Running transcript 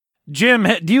Jim,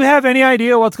 do you have any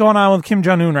idea what's going on with Kim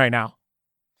Jong-un right now?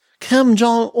 Kim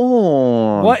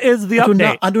Jong-un. What is the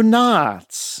update? I do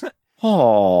not.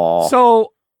 Oh.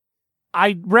 So,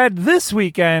 I read this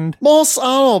weekend. Most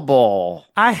honorable.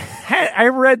 I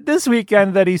read this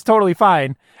weekend that he's totally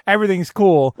fine. Everything's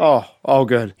cool. Oh,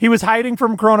 good. He was hiding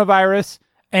from coronavirus,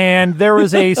 and there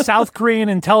was a South Korean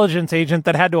intelligence agent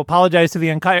that had to apologize to the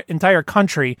entire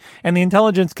country and the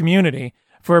intelligence community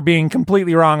for being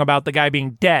completely wrong about the guy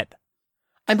being dead.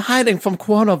 I'm hiding from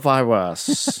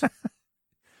coronavirus.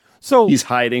 So he's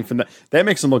hiding from that. That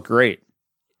makes him look great.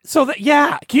 So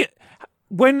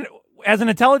when as an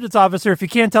intelligence officer, if you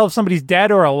can't tell if somebody's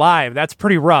dead or alive, that's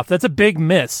pretty rough. That's a big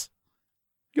miss.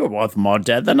 You're worth more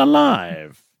dead than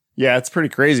alive. Yeah, it's pretty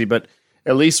crazy, but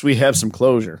at least we have some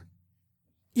closure.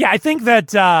 Yeah, I think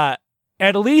that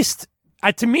at least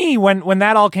to me, when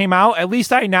that all came out, at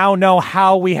least I now know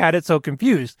how we had it so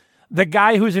confused. The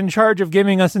guy who's in charge of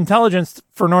giving us intelligence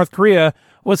for North Korea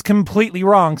was completely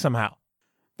wrong somehow.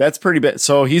 That's pretty bad.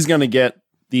 So he's going to get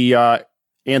the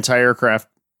anti-aircraft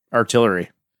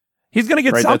artillery. He's going to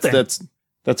get something.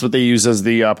 That's what they use as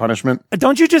the punishment.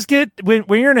 Don't you just get, when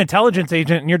you're an intelligence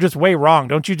agent and you're just way wrong,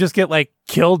 don't you just get like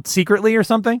killed secretly or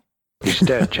something? He's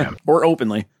dead, Jim. Or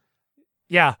openly.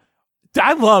 Yeah.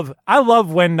 I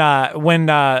love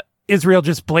when Israel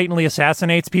just blatantly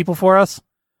assassinates people for us.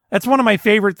 That's one of my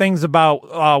favorite things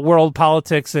about world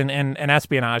politics and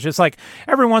espionage. It's like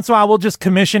every once in a while we'll just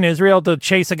commission Israel to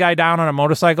chase a guy down on a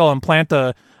motorcycle and plant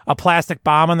a plastic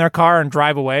bomb in their car and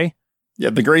drive away. Yeah,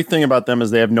 the great thing about them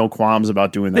is they have no qualms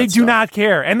about doing that. They do not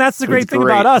care. And that's the great thing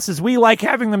about us is we like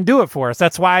having them do it for us.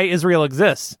 That's why Israel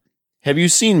exists. Have you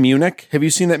seen Munich? Have you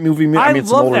seen that movie? I mean,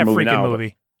 it's love that freaking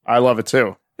movie. I love it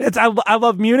too. I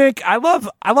love Munich. I love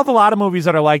a lot of movies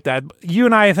that are like that. You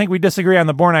and I think we disagree on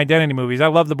the Bourne Identity movies. I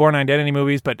love the Bourne Identity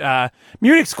movies, but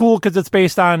Munich's cool because it's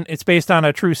based on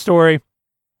a true story.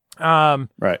 Right.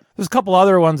 There's a couple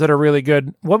other ones that are really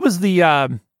good. What was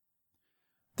the?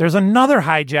 There's another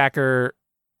hijacker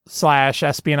 /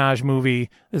 espionage movie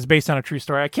that's based on a true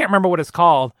story. I can't remember what it's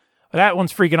called, but that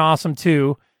one's freaking awesome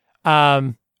too.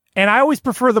 And I always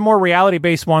prefer the more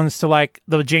reality-based ones to like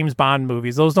the James Bond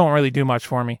movies. Those don't really do much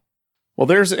for me. Well,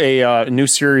 there's a new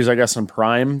series, I guess, on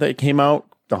Prime that came out,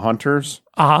 The Hunters.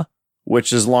 Uh-huh.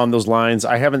 Which is along those lines.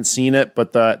 I haven't seen it,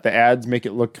 but the ads make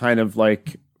it look kind of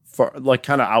like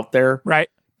kind of out there. Right.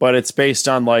 But it's based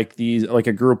on like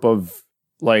a group of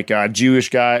like a Jewish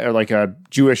guy or like a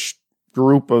Jewish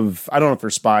group of, I don't know if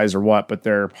they're spies or what, but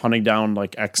they're hunting down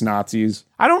like ex-Nazis.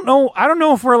 I don't know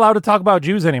if we're allowed to talk about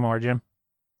Jews anymore, Jim.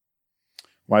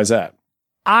 Why is that?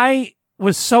 I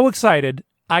was so excited.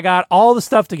 I got all the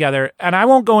stuff together, and I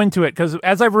won't go into it because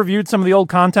as I've reviewed some of the old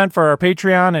content for our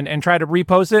Patreon and try to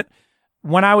repost it,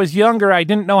 when I was younger, I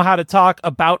didn't know how to talk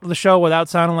about the show without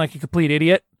sounding like a complete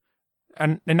idiot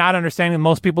and not understanding that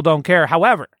most people don't care.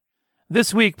 However,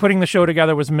 this week, putting the show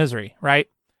together was misery, right?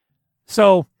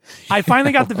 So I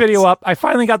finally got the video up. I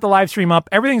finally got the live stream up.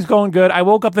 Everything's going good. I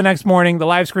woke up the next morning. The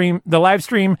live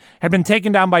stream had been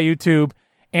taken down by YouTube.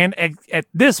 And at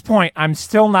this point, I'm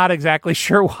still not exactly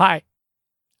sure why.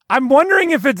 I'm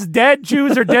wondering if it's dead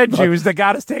Jews or dead Jews that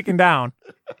got us taken down.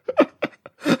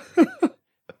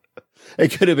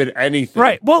 It could have been anything.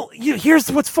 Right. Well,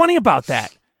 here's what's funny about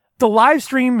that. The live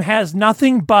stream has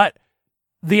nothing but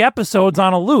the episodes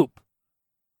on a loop.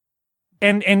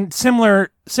 And similar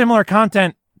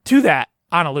content to that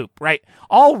on a loop, right?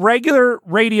 All regular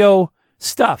radio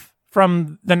stuff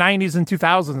from the 90s and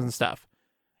 2000s and stuff,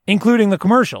 including the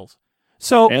commercials.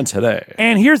 So and today.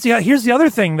 And here's the other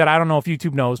thing that I don't know if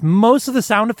YouTube knows. Most of the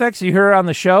sound effects you hear on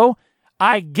the show,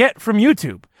 I get from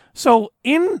YouTube. So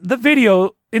in the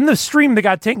video, in the stream that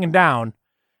got taken down,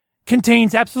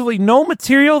 contains absolutely no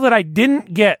material that I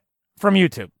didn't get from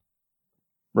YouTube.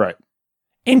 Right.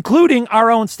 Including our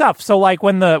own stuff. So like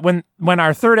when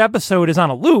our third episode is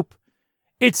on a loop,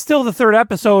 it's still the third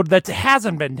episode that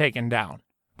hasn't been taken down.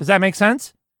 Does that make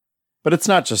sense? But it's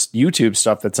not just YouTube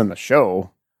stuff that's in the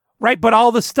show. Right, but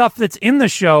all the stuff that's in the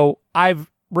show, I've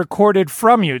recorded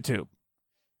from YouTube.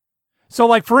 So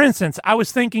like, for instance, I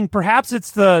was thinking perhaps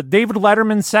it's the David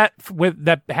Letterman set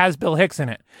that has Bill Hicks in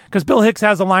it. Because Bill Hicks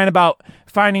has a line about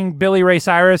finding Billy Ray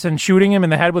Cyrus and shooting him in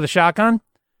the head with a shotgun.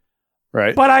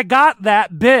 Right. But I got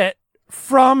that bit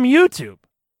from YouTube.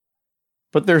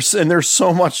 But there's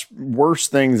so much worse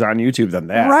things on YouTube than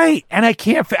that. Right. And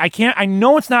I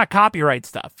know it's not copyright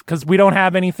stuff because we don't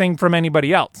have anything from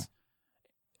anybody else.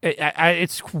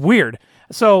 It's weird.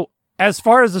 So as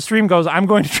far as the stream goes, I'm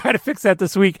going to try to fix that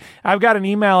this week. I've got an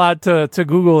email out to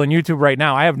Google and YouTube right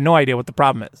now. I have no idea what the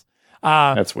problem is.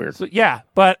 That's weird. So, yeah,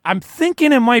 but I'm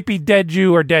thinking it might be dead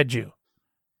Jew or dead Jew.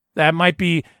 That might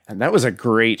be. And that was a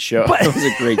great show. That was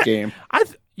a great game.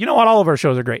 You know what? All of our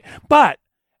shows are great. But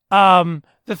the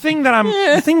thing that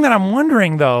I'm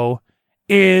wondering though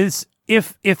is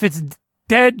if it's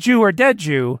Dead Jew or Dead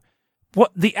Jew,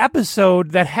 what the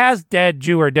episode that has Dead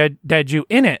Jew or Dead Jew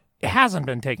in it hasn't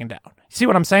been taken down. See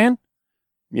what I'm saying?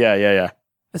 Yeah.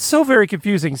 It's so very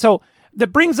confusing. So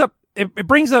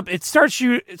it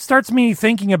starts me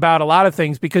thinking about a lot of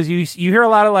things, because you hear a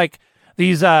lot of like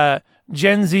these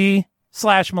Gen Z /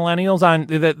 millennials on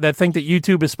that think that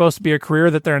YouTube is supposed to be a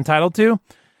career that they're entitled to.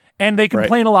 And they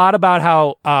complain a lot about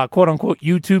how, quote unquote,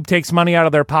 YouTube takes money out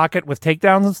of their pocket with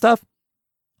takedowns and stuff.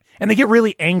 And they get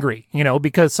really angry,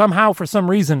 because somehow, for some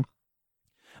reason,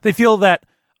 they feel that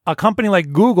a company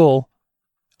like Google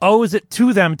owes it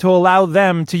to them to allow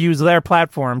them to use their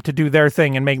platform to do their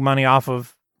thing and make money off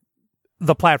of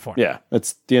the platform. Yeah,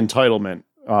 it's the entitlement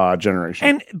generation.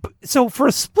 And so for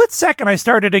a split second, I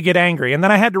started to get angry. And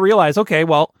then I had to realize, okay,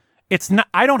 well,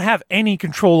 I don't have any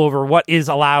control over what is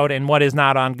allowed and what is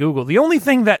not on Google. The only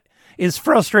thing that is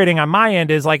frustrating on my end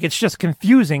is like, it's just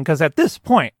confusing, because at this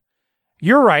point,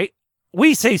 you're right,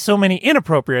 we say so many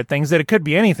inappropriate things that it could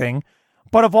be anything.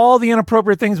 But of all the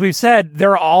inappropriate things we've said,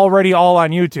 they're already all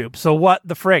on YouTube. So what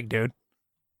the frig, dude?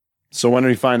 So when do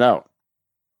we find out?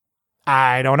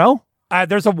 I don't know.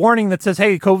 There's a warning that says,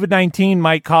 hey, COVID-19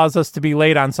 might cause us to be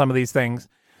late on some of these things.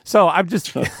 So I'm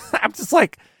just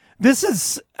like, this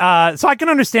is, so I can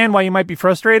understand why you might be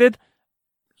frustrated,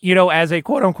 as a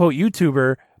quote unquote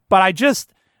YouTuber, but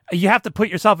you have to put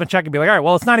yourself in check and be like, all right,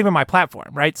 well, it's not even my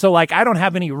platform, right? So like, I don't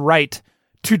have any right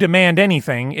to demand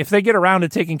anything. If they get around to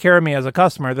taking care of me as a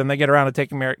customer, then they get around to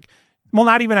taking me, well,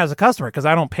 not even as a customer, because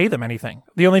I don't pay them anything.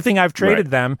 The only thing I've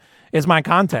traded them is my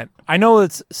content. I know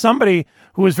it's somebody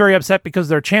who was very upset because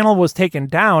their channel was taken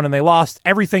down and they lost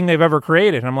everything they've ever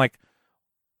created. And I'm like,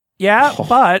 yeah,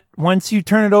 but once you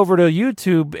turn it over to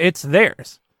YouTube, it's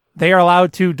theirs. They are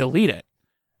allowed to delete it.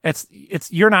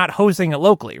 You're not hosting it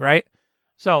locally, right?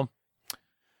 So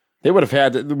they would have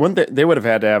had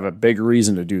to have a big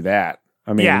reason to do that.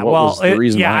 I mean, what was the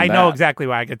reason behind I know exactly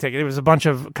why I could take it. It was a bunch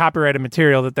of copyrighted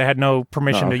material that they had no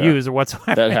permission to use or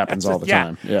whatsoever. That happens all the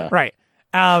time. Yeah. Right.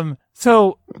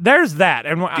 So there's that.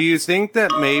 And do you think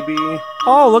that maybe...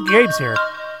 Oh, look, Gabe's here.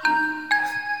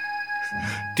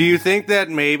 Do you think that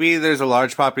maybe there's a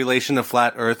large population of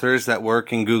flat earthers that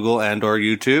work in Google and or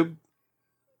YouTube?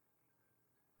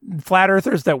 Flat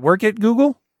earthers that work at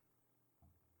Google?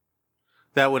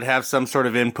 That would have some sort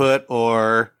of input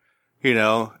or,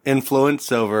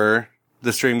 influence over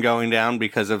the stream going down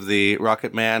because of the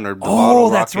Rocket Man or the bottle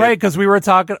rocket? That's right, because we were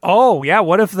talking. Oh, yeah.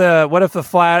 What if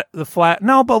the flat?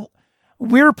 No, but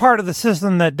we're part of the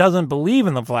system that doesn't believe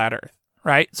in the flat Earth,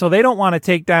 right? So they don't want to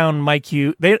take down Mike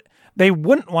Hughes. They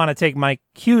wouldn't want to take Mike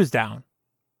Hughes down.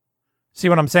 See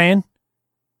what I'm saying?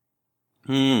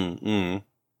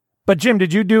 But Jim,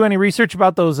 did you do any research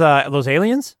about those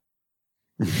aliens?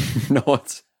 No,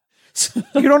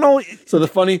 you don't know. So the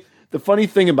funny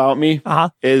thing about me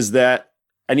is that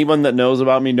anyone that knows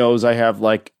about me knows I have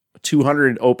like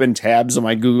 200 open tabs on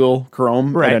my Google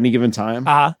Chrome at any given time.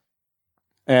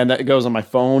 And that goes on my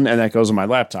phone and that goes on my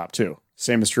laptop too.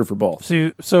 Same is true for both.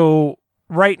 So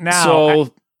right now,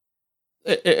 so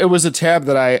it was a tab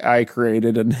that I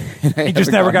created and you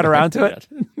just never got around to it.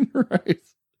 Right.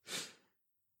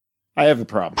 I have a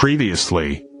problem.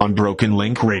 Previously on Broken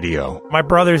Link Radio. My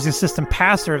brother's the assistant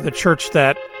pastor of the church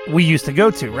that we used to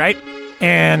go to, right?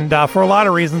 And for a lot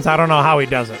of reasons, I don't know how he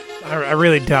does it. I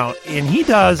really don't. And he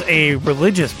does a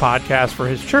religious podcast for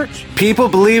his church. People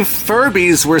believe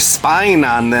Furbies were spying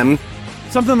on them.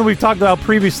 Something that we've talked about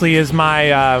previously is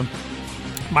my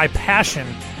my passion.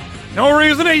 No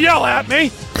reason to yell at me.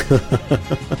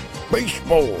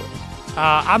 Baseball.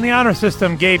 On the honor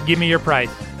system, Gabe, give me your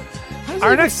price.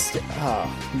 Our next...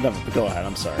 no, go ahead.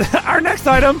 I'm sorry. Our next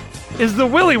item is the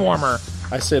Willy Warmer.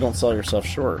 I say don't sell yourself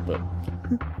short, but...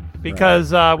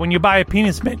 Because when you buy a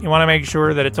penis mitt, you want to make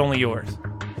sure that it's only yours.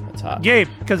 That's hot. Gabe,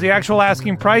 because the actual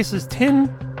asking price is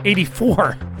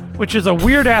 $10.84, which is a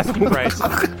weird asking price.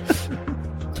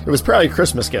 It was probably a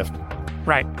Christmas gift.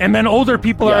 Right. And then older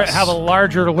people have a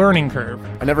larger learning curve.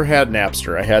 I never had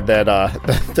Napster. I had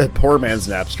that poor man's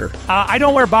Napster. I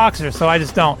don't wear boxers, so I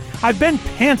just don't. I've been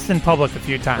pantsed in public a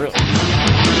few times. Really?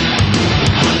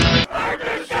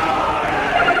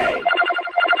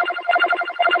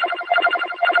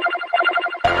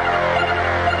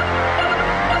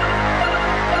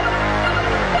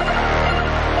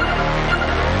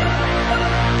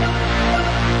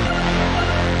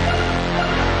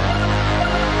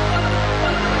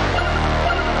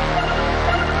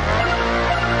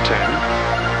 Ten,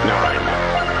 nine,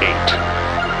 eight,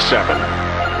 7,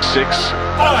 6,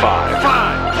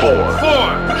 5, 4,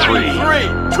 3,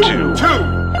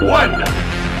 2, 1.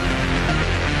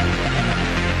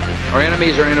 Our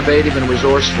enemies are innovative and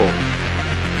resourceful,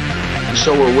 and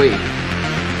so are we.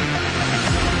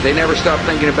 They never stop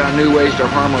thinking about new ways to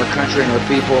harm our country and our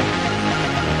people,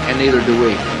 and neither do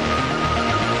we.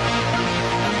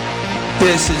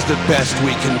 This is the best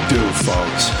we can do,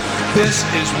 folks. This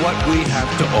is what we have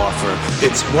to offer.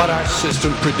 It's what our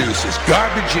system produces.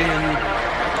 Garbage in,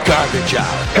 garbage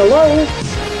out. Hello?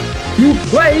 You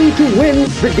play to win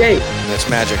the game. That's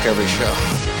magic every show.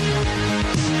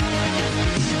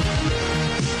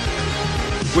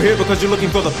 We're here because you're looking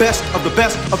for the best of the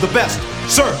best of the best,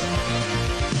 sir.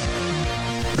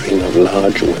 Bring a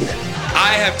large one.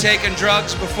 I have taken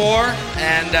drugs before,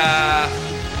 and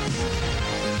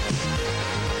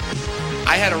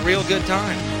I had a real good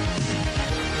time.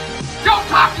 Don't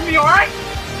talk to me, all right?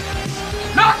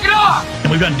 Knock it off!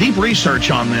 And we've done deep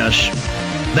research on this.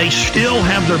 They still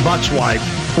have their butts wiped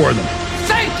for them.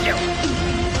 Thank you!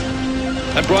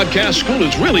 That broadcast school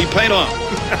is really paid off.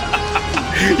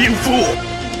 You fool!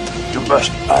 You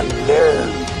must unlearn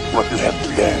what you have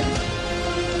learned.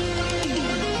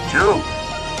 Do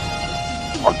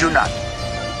or do not.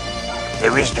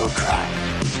 There is no try.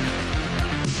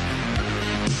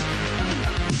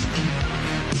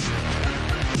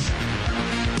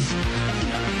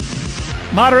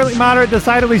 Moderately moderate,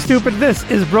 decidedly stupid. This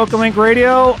is Broken Link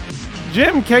Radio.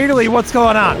 Jim Cayley, what's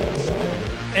going on?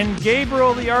 And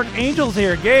Gabriel the Archangel's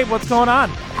here. Gabe, what's going on?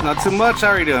 Not too much. How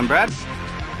are you doing, Brad?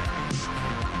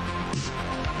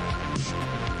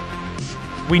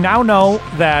 We now know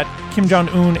that Kim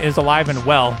Jong-un is alive and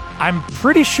well. I'm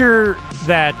pretty sure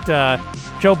that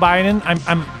Joe Biden,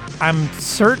 I'm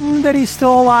certain that he's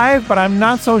still alive, but I'm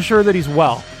not so sure that he's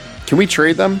well. Can we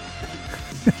trade them?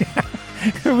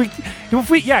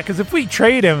 Because if we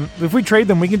trade them,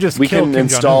 we can just kill Kim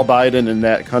install Jong-un. Biden in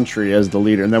that country as the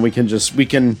leader, and then we can Dude,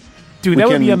 that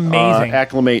would be amazing.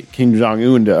 Acclimate Kim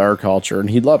Jong-un to our culture, and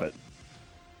he'd love it.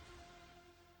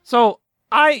 So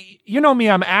you know me,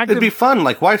 I'm active. It'd be fun,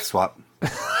 like wife swap.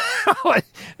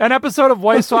 An episode of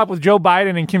Wife Swap with Joe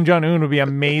Biden and Kim Jong-un would be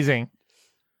amazing.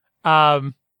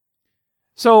 So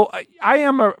I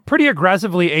am pretty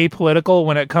aggressively apolitical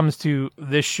when it comes to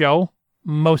this show.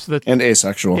 Most of the and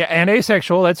asexual. Yeah, and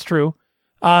asexual, that's true.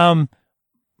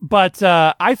 But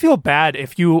I feel bad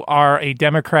if you are a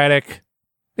Democratic,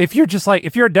 if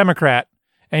you're a Democrat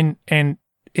and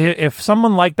if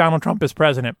someone like Donald Trump is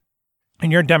president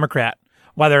and you're a Democrat,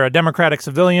 whether a Democratic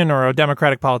civilian or a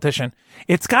Democratic politician,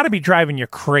 it's got to be driving you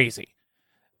crazy.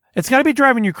 It's got to be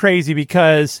driving you crazy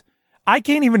because I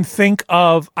can't even think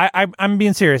of, I'm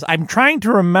being serious. I'm trying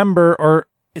to remember, or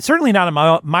it's certainly not in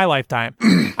my lifetime.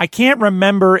 I can't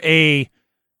remember a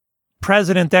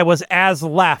president that was as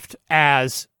left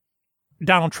as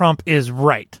Donald Trump is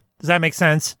right. Does that make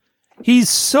sense? He's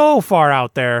so far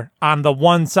out there on the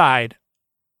one side,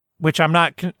 which I'm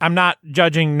not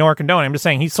judging nor condoning. I'm just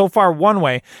saying he's so far one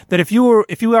way that if you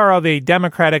are of a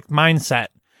Democratic mindset,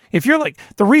 if you're like,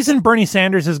 the reason Bernie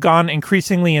Sanders has gone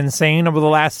increasingly insane over the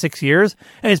last 6 years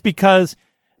is because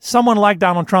someone like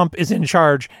Donald Trump is in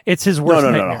charge. It's his worst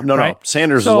nightmare. No.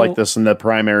 Sanders was like this in the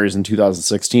primaries in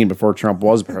 2016 before Trump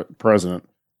was president.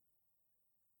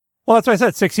 Well, that's what I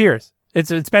said, 6 years.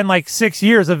 It's been like 6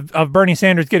 years of Bernie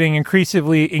Sanders getting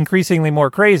increasingly more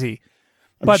crazy.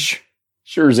 But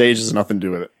sure his age has nothing to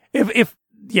do with it.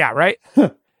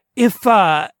 If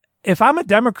I'm a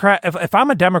Democrat, if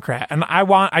I'm a Democrat and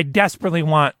I desperately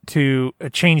want to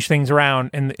change things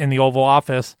around in the Oval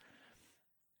Office,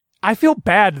 I feel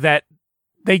bad that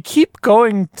they keep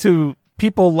going to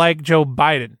people like Joe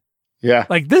Biden. Yeah.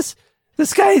 Like this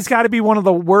guy's got to be one of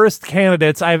the worst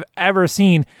candidates I've ever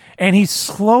seen. And he's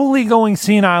slowly going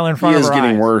senile in front of our eyes. He is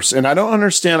getting worse. And I don't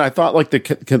understand. I thought like the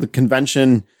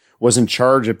convention was in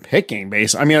charge of picking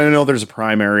I mean, I know there's a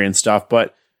primary and stuff,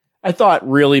 but I thought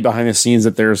really behind the scenes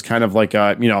that there's kind of like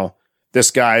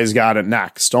this guy's got it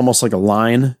next, almost like a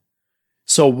line.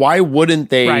 So why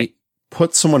wouldn't they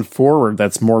put someone forward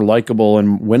that's more likable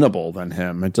and winnable than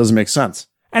him? It doesn't make sense.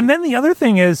 And then the other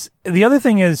thing is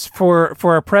for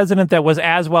a president that was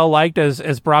as well liked as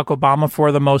Barack Obama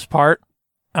for the most part,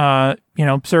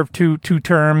 served two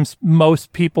terms.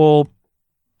 Most people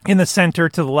in the center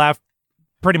to the left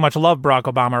pretty much love Barack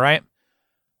Obama, right?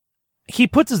 He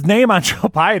puts his name on Joe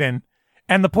Biden,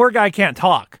 and the poor guy can't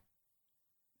talk.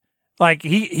 Like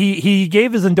he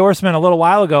gave his endorsement a little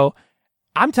while ago.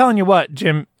 I'm telling you what,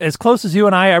 Jim, as close as you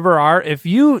and I ever are, if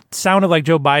you sounded like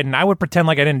Joe Biden, I would pretend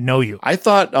like I didn't know you. I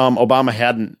thought Obama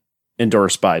hadn't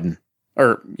endorsed Biden.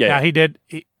 Yeah, he did.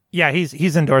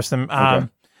 He's endorsed him. Okay.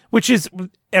 which is,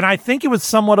 and I think it was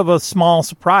somewhat of a small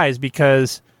surprise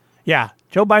because, yeah,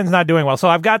 Joe Biden's not doing well. So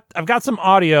I've got some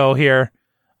audio here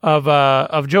of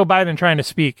Joe Biden trying to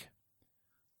speak.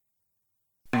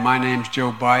 My name's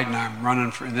Joe Biden. I'm running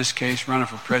for president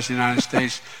of the United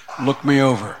States. Look me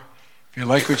over. If you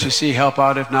like what you see, help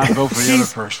out. If not, vote for the other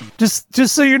person. Just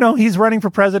so you know, he's running for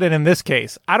president in this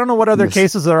case. I don't know what other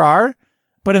cases there are,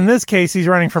 but in this case, he's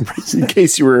running for president. In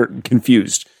case you were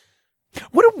confused.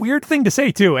 What a weird thing to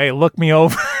say, too. Hey, look me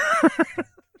over.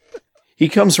 He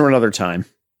comes from another time.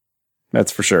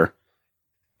 That's for sure.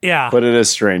 Yeah. But it is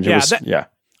strange. I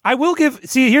will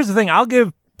here's the thing. I'll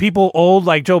give people old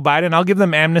like Joe Biden, I'll give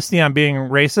them amnesty on being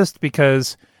racist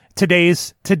because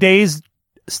today's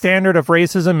standard of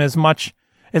racism is much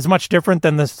different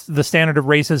than the standard of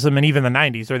racism in even the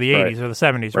 90s or the 80s or the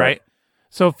 70s, right?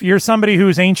 So if you're somebody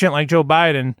who's ancient like Joe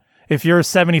Biden, if you're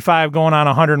 75 going on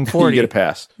 140, you get a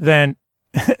pass. Then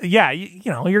yeah,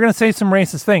 you know, you're going to say some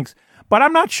racist things. But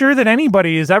I'm not sure that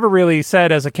anybody has ever really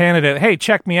said as a candidate, hey,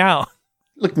 check me out.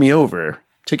 Look me over.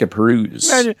 Take a peruse.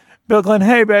 Imagine Bill Clinton,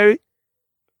 hey, baby,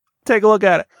 take a look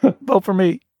at it. Vote for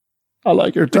me. I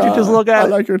like your tie. Would you just look at it? I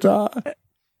like your tie.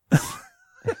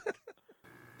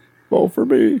 Vote for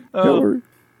me, Hillary.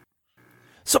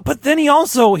 So, but then he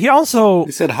also He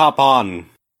said hop on.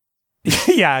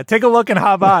 Yeah, take a look and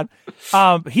hop on.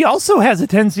 He also has a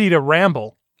tendency to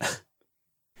ramble.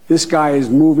 This guy is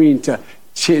moving to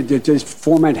just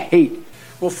foment hate.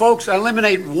 Well, folks,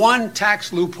 eliminate one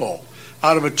tax loophole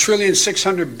out of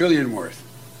 $1.6 trillion worth.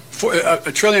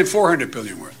 $1.4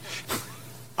 trillion worth.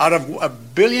 Out of $1.4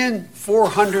 billion,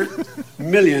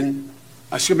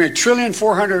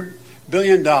 $1.4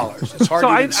 billion. It's hard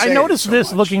to say. I noticed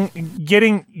this much.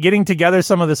 getting together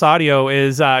some of this audio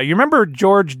is you remember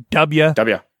George W.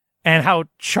 And how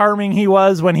charming he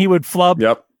was when he would flub?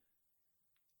 Yep.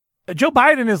 Joe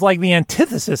Biden is like the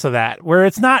antithesis of that, where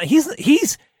it's not he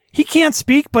can't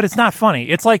speak, but it's not funny.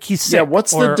 It's like he's sick. Yeah,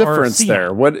 what's the difference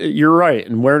there? What you're right,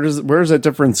 and where does that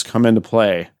difference come into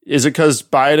play? Is it because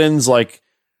Biden's like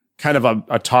kind of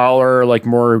a taller, like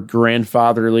more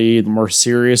grandfatherly, more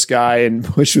serious guy, and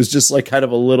Bush was just like kind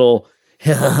of a little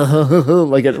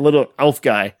like a little elf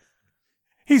guy?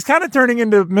 He's kind of turning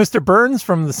into Mr. Burns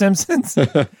from The Simpsons.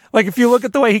 Like if you look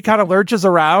at the way he kind of lurches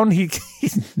around,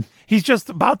 he's just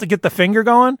about to get the finger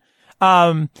going.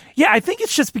 Yeah, I think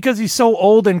it's just because he's so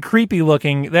old and creepy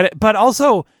looking but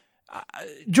also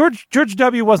George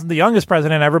W. wasn't the youngest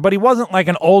president ever, but he wasn't like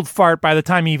an old fart by the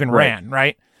time he even ran,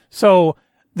 right? So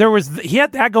he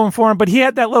had that going for him, but he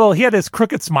had his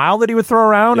crooked smile that he would throw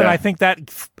around, and I think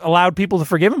that allowed people to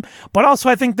forgive him. But also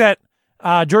I think that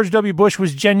George W. Bush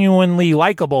was genuinely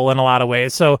likable in a lot of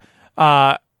ways. So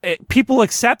people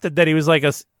accepted that he was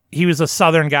a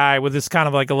Southern guy with this kind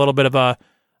of like a little bit of a,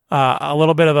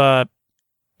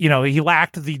 you know, he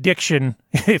lacked the diction,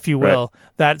 if you will,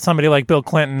 that somebody like Bill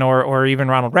Clinton or even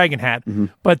Ronald Reagan had. Mm-hmm.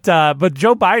 But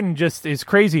Joe Biden just is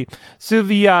crazy. So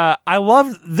I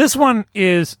love this one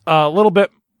is a little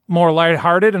bit more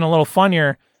lighthearted and a little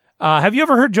funnier. Have you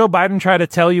ever heard Joe Biden try to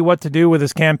tell you what to do with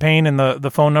his campaign and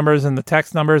the phone numbers and the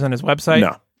text numbers and his website?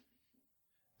 No.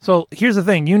 So here's the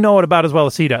thing. You know it about as well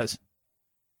as he does.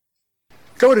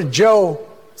 Go to Joe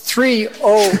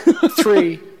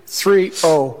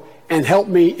 30330 and help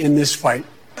me in this fight.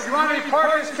 If you want to be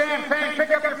part of this campaign, pick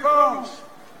up your phones.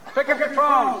 Pick up your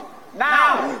phones.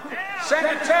 Now. Send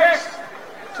a text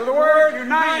to the word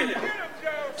United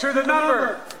to the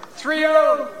number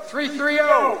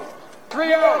 30330.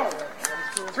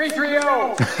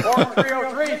 30330 or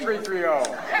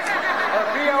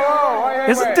 303-330.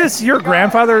 Isn't this your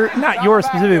grandfather? Not yours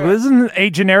specifically, but isn't a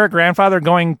generic grandfather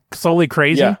going solely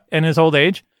crazy in his old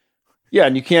age? Yeah,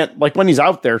 and you can't, like, when he's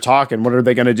out there talking, what are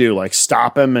they going to do? Like,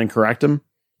 stop him and correct him?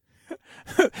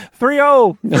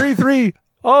 30330.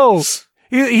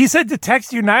 He said to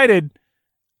text United,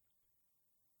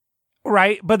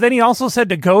 right? But then he also said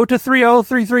to go to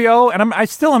 30330, and I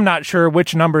still am not sure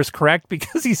which number is correct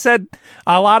because he said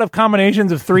a lot of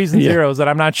combinations of threes and zeros that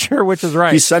I'm not sure which is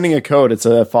right. He's sending a code. It's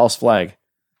a false flag.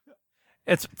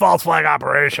 It's false flag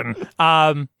operation.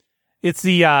 It's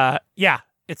the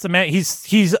it's the man.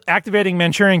 He's activating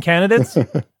Manchurian candidates.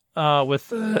 With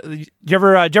did you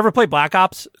ever play Black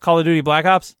Ops? Call of Duty Black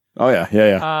Ops? Oh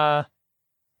yeah.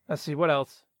 Let's see what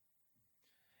else.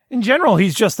 In general,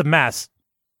 he's just a mess.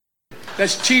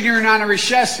 That's teetering on a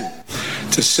recession.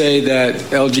 To say that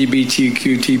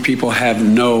LGBTQT people have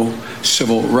no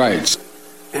civil rights.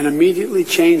 And immediately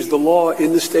change the law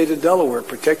in the state of Delaware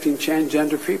protecting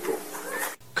transgender people.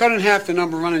 Cut in half the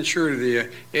number uninsured of the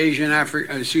Asian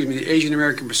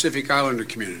American Pacific Islander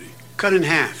community. Cut in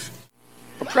half.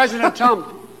 President Trump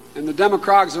and the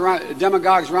demagogues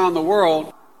around the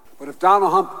world. But if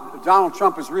Donald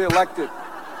Trump is reelected,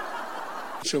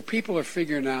 so people are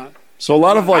figuring out. So a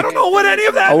lot of I don't know what any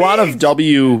of that means. lot of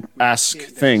W-esque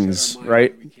things,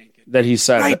 right? That he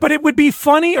said. Right, but it would be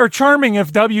funny or charming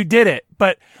if W did it.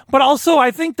 But also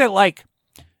I think that like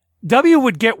W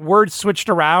would get words switched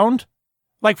around.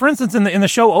 Like for instance, in the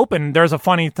show Open, there's a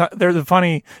funny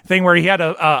thing where he had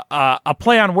a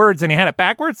play on words and he had it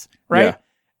backwards, right? Yeah.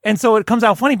 And so it comes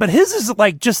out funny, but his is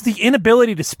like just the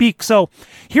inability to speak. So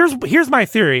here's my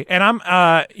theory, and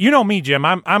I'm you know me, Jim.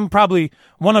 I'm probably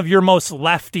one of your most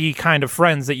lefty kind of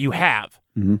friends that you have.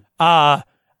 Mm-hmm.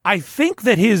 I think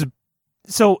that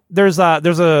there's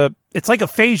a it's like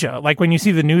aphasia, like when you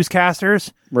see the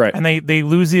newscasters, right? And they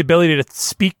lose the ability to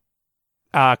speak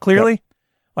clearly, yep.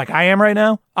 Like I am right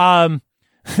now. I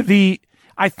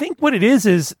think what it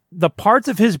is the parts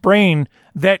of his brain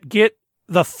that get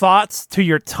the thoughts to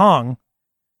your tongue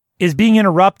is being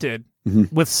interrupted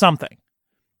with something,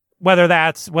 whether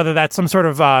that's some sort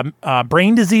of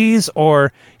brain disease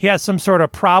or he has some sort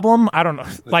of problem. I don't know,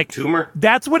 like tumor.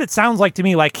 That's what it sounds like to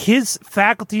me. Like his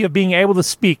faculty of being able to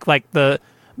speak, like the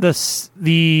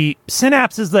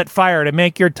synapses that fire to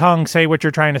make your tongue say what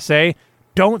you're trying to say,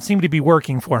 don't seem to be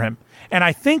working for him. And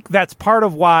I think that's part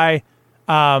of why,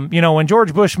 when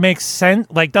George Bush makes sense,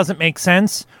 like doesn't make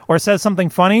sense or says something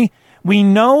funny. We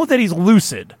know that he's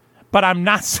lucid, but I'm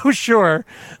not so sure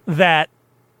that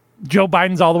Joe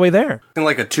Biden's all the way there.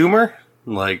 Like a tumor?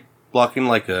 Like blocking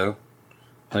like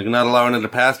not allowing it to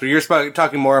pass? But you're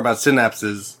talking more about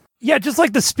synapses. Yeah, just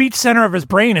like the speech center of his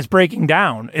brain is breaking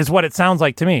down is what it sounds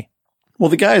like to me. Well,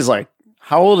 the guy's like,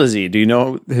 how old is he? Do you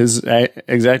know his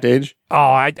exact age? Oh,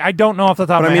 I don't know off the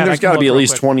top of my head. I mean, there's got to be at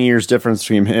least 20 years difference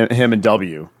between him and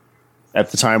W. At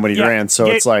the time when he ran, so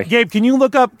Gabe, it's like Gabe, can you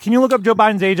look up Joe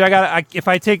Biden's age? If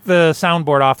I take the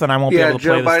soundboard off, then I won't be able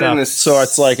to play the stuff. So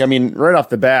it's like, I mean, right off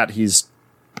the bat, he's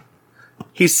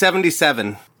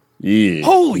 77. Yeah.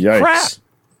 Holy crap!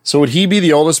 So would he be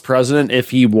the oldest president if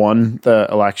he won the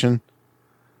election?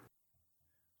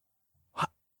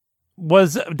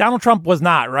 Donald Trump was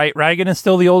not, right? Reagan is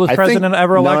still the oldest president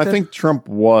ever elected? No, I think Trump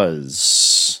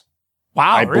was.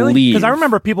 Wow, I really? Because I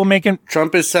remember people making...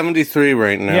 Trump is 73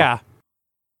 right now. Yeah.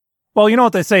 Well, you know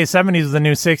what they say, 70 is the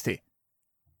new 60.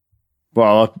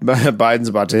 Well, Biden's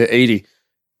about to 80.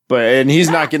 And he's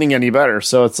not getting any better,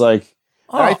 so it's like...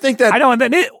 I think that... I know, and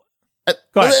then it...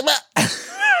 Go ahead.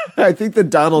 I think the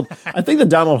Donald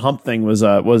Hump thing was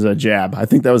a jab. I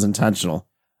think that was intentional.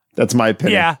 That's my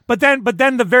opinion. Yeah, but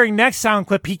then the very next sound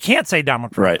clip, he can't say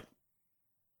Donald Trump. Right.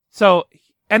 So,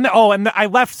 and I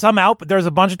left some out, but there's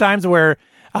a bunch of times where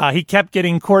he kept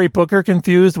getting Cory Booker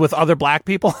confused with other black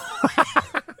people.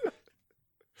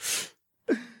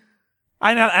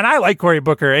 I like Cory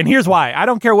Booker, and here's why. I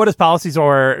don't care what his policies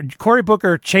are. Cory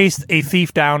Booker chased a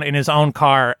thief down in his own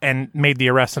car and made the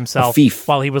arrest himself. A thief.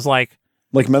 While he was like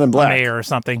Men in Black. Mayor or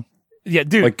something. Yeah,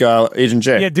 dude. Like Agent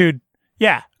J. Yeah, dude.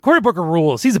 Yeah. Cory Booker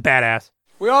rules. He's a badass.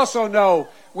 We also know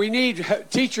we need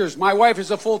teachers. My wife is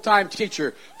a full-time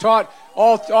teacher, taught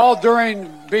all during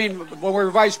when we were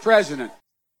vice president.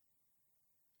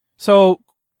 So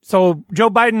Joe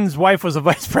Biden's wife was a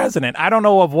vice president. I don't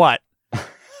know of what.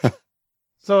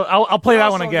 So I'll play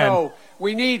that one again. Know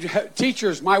we need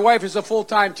teachers. My wife is a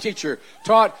full-time teacher,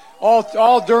 taught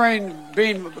all during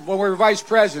when we were vice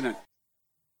president.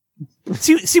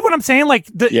 See what I'm saying? Like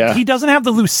he doesn't have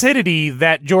the lucidity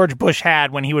that George Bush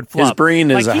had when he would flub. His brain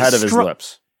is ahead of his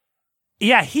lips.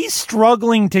 Yeah, he's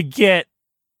struggling to get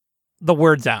the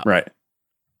words out. Right.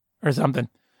 Or something.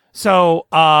 So,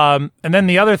 and then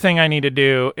the other thing I need to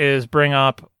do is bring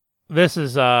up, this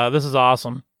is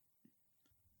awesome.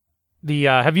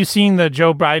 Have you seen the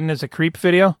Joe Biden is a creep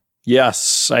video?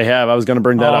 Yes, I have. I was going to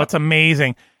bring that up. It's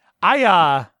amazing.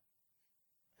 No,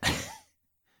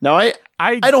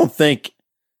 I don't think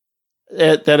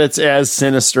that it's as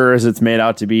sinister as it's made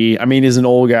out to be. I mean, he's an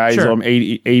old guy. Sure.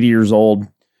 He's 80 years old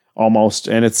almost.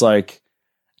 And it's like,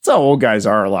 it's how old guys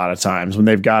are a lot of times when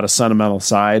they've got a sentimental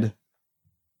side.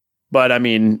 But I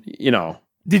mean,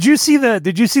 Did you see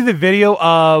the video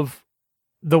of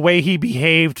the way he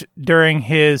behaved during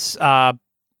his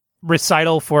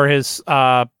recital for his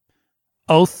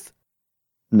oath?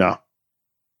 No.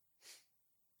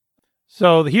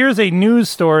 So here's a news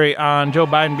story on Joe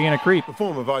Biden being a creep. The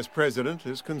former vice president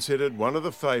is considered one of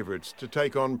the favorites to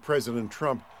take on President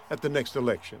Trump at the next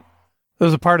election.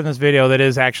 There's a part in this video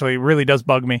that really does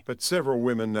bug me. But several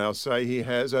women now say he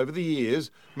has, over the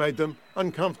years, made them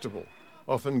uncomfortable,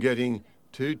 often getting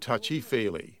too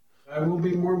touchy-feely. I will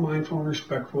be more mindful and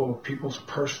respectful of people's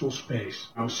personal space.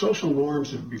 Social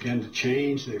norms have begun to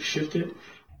change. They've shifted.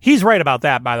 He's right about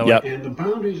that, by the way. And the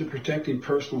boundaries of protecting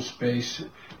personal space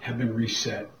have been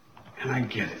reset. And I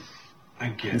get it.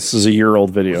 This is a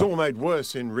year-old video. It was all made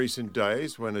worse in recent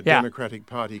days when a Democratic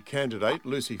Party candidate,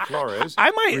 Lucy Flores,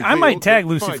 I might tag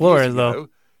Lucy Flores, though.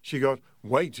 She got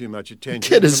way too much attention.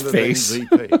 Get his face.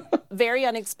 Very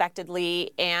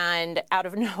unexpectedly and out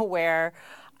of nowhere,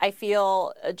 I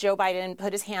feel Joe Biden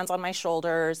put his hands on my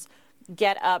shoulders,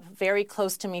 get up very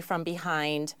close to me from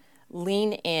behind,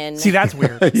 lean in. See, that's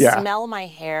weird. Smell my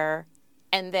hair,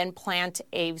 and then plant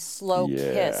a slow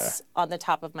kiss on the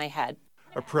top of my head.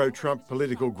 A pro-Trump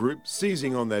political group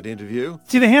seizing on that interview.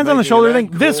 See, the hands on the shoulder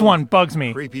thing? This one bugs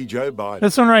me. Creepy Joe Biden.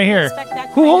 This one right here.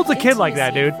 Who holds a kid like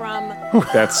that, dude?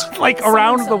 That's like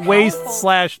around the waist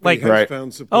slash like right.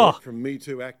 Found support from Me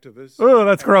Too activists. Oh,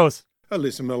 that's gross.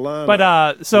 Alyssa Milano.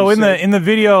 But so in the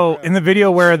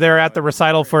video where they're at the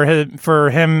recital for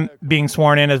him being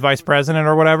sworn in as vice president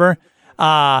or whatever,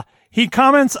 he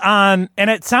comments on, and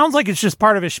it sounds like it's just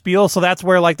part of his spiel, so that's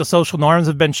where like the social norms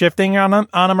have been shifting on him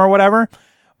or whatever.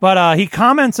 But he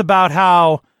comments about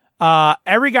how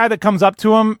every guy that comes up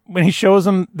to him when he shows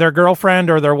them their girlfriend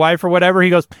or their wife or whatever, he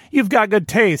goes, "You've got good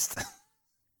taste,"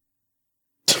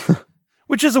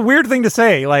 which is a weird thing to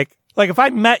say. Like if I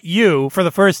met you for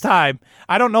the first time,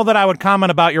 I don't know that I would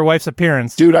comment about your wife's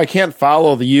appearance. Dude, I can't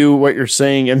follow what you're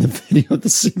saying in the video.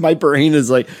 My brain is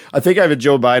like, I think I have a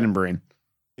Joe Biden brain.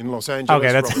 In Los Angeles,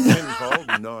 okay, that's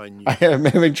Tenfold, 9 years. I'm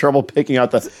having trouble picking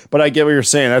out but I get what you're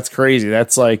saying. That's crazy.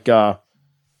 That's like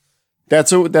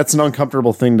that's an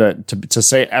uncomfortable thing to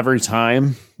say every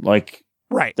time. Like,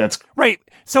 right. That's right.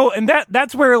 So, and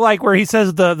that's where he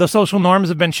says the social norms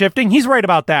have been shifting. He's right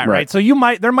about that, right? So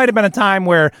there might have been a time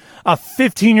where a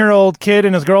 15-year-old kid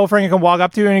and his girlfriend can walk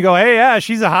up to you and you go, "Hey, yeah,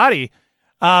 she's a hottie,"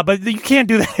 but you can't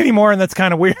do that anymore, and that's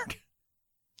kind of weird.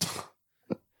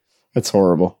 It's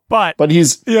horrible. But he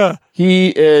is.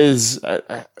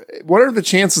 What are the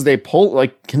chances they pull?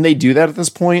 Like, can they do that at this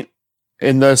point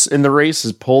in the race?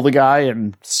 Is pull the guy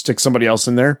and stick somebody else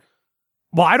in there?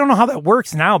 Well, I don't know how that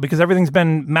works now because everything's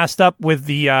been messed up with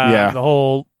the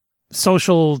whole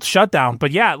social shutdown.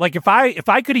 But yeah, like if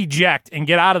I could eject and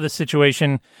get out of this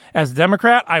situation as a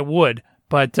Democrat, I would.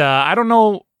 But I don't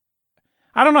know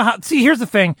how. See, here's the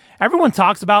thing: everyone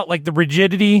talks about like the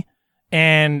rigidity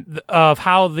and of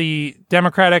how the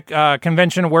Democratic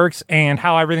convention works and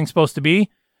how everything's supposed to be.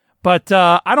 But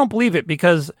I don't believe it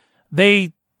because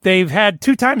they've had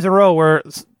 2 times in a row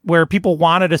where people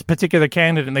wanted a particular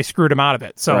candidate and they screwed him out of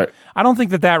it. So I don't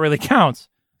think that really counts.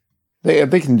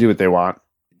 They can do what they want.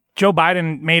 Joe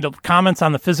Biden made comments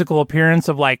on the physical appearance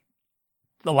of like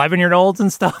 11-year-olds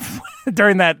and stuff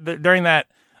during that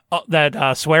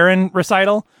swearing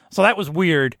recital. So that was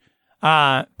weird.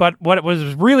 But what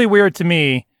was really weird to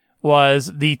me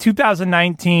was the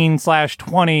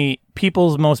 2019/20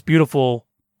 People's Most Beautiful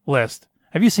list.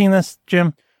 Have you seen this,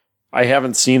 Jim? I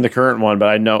haven't seen the current one, but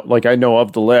I know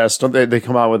of the list. Don't they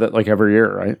come out with it like every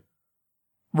year, right?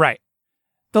 Right.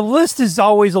 The list is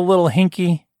always a little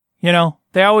hinky, you know.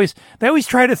 They always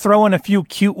try to throw in a few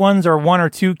cute ones or 1 or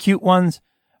 2 cute ones,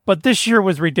 but this year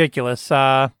was ridiculous.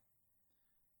 Trying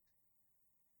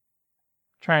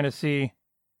to see.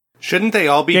 Shouldn't they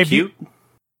all be cute?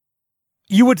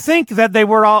 You would think that they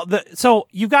were all... So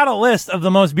you've got a list of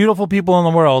the most beautiful people in the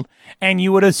world, and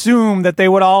you would assume that they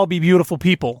would all be beautiful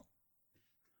people.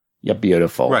 Yeah,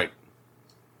 beautiful. Right.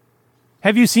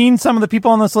 Have you seen some of the people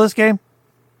on this list, Gabe?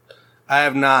 I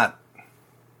have not.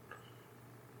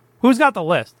 Who's got the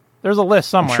list? There's a list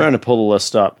somewhere. I'm trying to pull the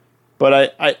list up.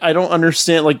 But I don't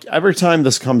understand. Like, every time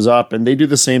this comes up, and they do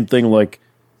the same thing, like...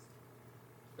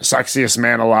 Sexiest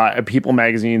Man Alive, People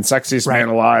Magazine, Sexiest Man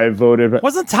Alive voted.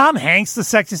 Wasn't Tom Hanks the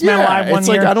sexiest man alive one year? It's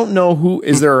like, I don't know who,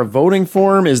 is there a voting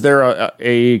form? Is there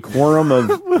a quorum of...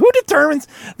 Who determines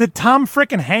that Tom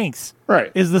frickin' Hanks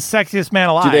is the sexiest man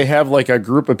alive? Do they have like a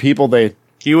group of people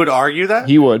You would argue that?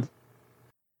 He would.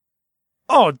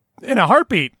 Oh, in a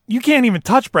heartbeat. You can't even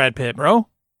touch Brad Pitt, bro.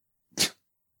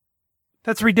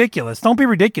 That's ridiculous. Don't be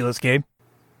ridiculous, Gabe.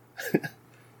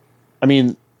 I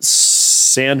mean,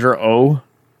 Sandra Oh.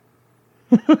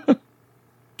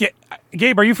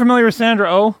 Gabe, are you familiar with Sandra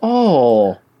Oh?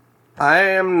 Oh, I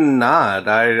am not.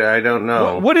 I don't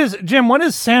know. What is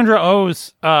Sandra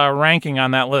Oh's ranking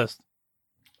on that list?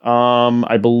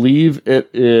 I believe it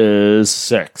is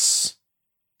 6.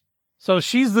 So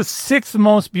she's the 6th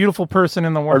most beautiful person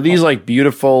in the world. Are these like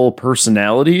beautiful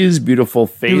personalities, beautiful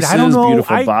faces, Dude, I don't know.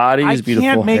 beautiful bodies, beautiful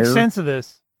hair? I can't make sense of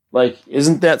this. Like,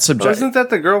 isn't that subjective? Isn't that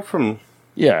the girl from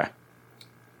the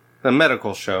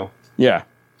medical show? Yeah.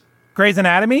 Grey's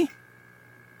Anatomy?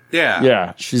 Yeah.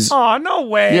 Yeah, she's... Oh, no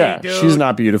way, Yeah, dude. she's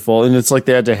not beautiful. And it's like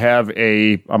they had to have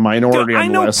a minority Dude,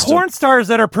 on the list. I know porn stars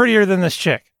that are prettier than this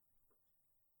chick.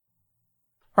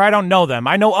 Or I don't know them.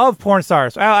 I know of porn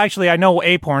stars. Well, actually, I know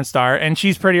a porn star, and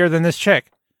she's prettier than this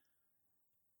chick.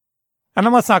 And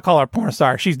then let's not call her a porn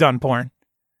star. She's done porn.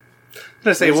 I'm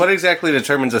going to say, what exactly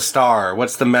determines a star?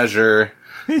 What's the measure?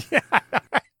 Yeah.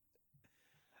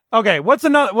 Okay, what's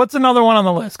another one on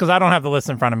the list? Because I don't have the list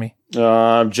in front of me.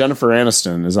 Jennifer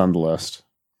Aniston is on the list.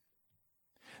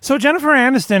 So Jennifer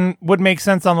Aniston would make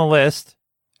sense on the list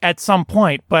at some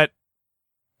point, but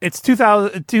it's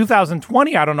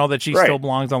 2020. I don't know that she still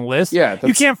belongs on the list. Yeah,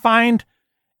 you can't find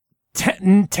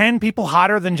 10 people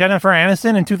hotter than Jennifer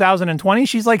Aniston in 2020.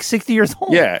 She's like 60 years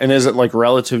old. Yeah, and is it like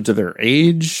relative to their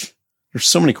age? There's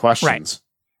so many questions. Right.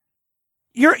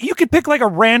 You could pick like a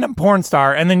random porn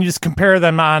star and then you just compare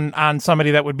them on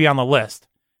somebody that would be on the list.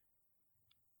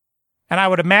 And I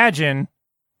would imagine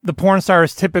the porn star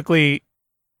is typically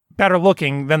better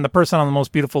looking than the person on the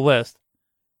most beautiful list.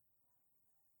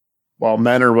 Well,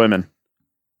 men or women?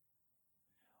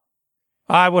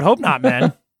 I would hope not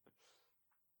men.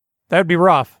 That would be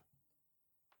rough.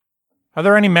 Are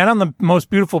there any men on the most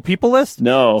beautiful people list?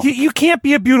 No. You can't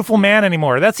be a beautiful man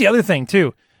anymore. That's the other thing,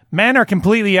 too. Men are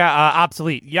completely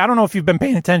obsolete. Yeah, I don't know if you've been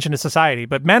paying attention to society,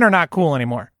 but men are not cool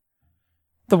anymore.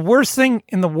 The worst thing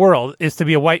in the world is to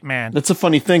be a white man. That's a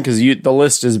funny thing because the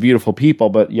list is beautiful people,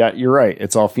 but yeah, you're right.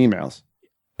 It's all females.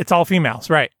 It's all females,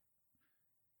 right.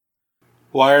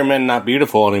 Why are men not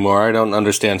beautiful anymore? I don't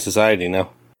understand society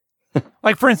now.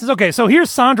 Like, for instance, okay, so here's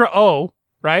Sandra Oh,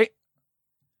 right?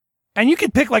 And you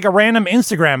could pick like a random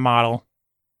Instagram model.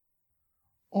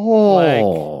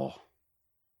 Oh.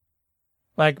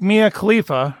 Like Mia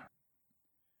Khalifa.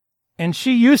 And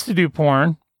she used to do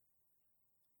porn.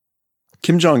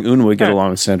 Kim Jong-un would get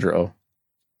along with Sandra Oh.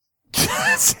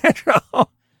 Sandra Oh.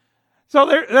 So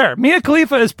there. Mia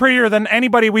Khalifa is prettier than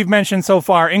anybody we've mentioned so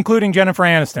far, including Jennifer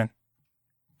Aniston.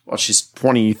 Well, she's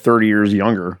 20, 30 years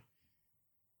younger.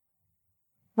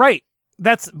 Right.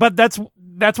 That's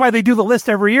why they do the list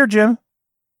every year, Jim.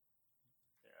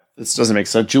 This doesn't make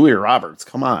sense. Julia Roberts,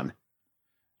 come on.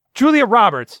 Julia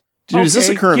Roberts. Dude, okay, is this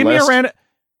a current list?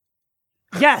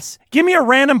 Yes. Give me a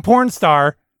random porn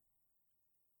star.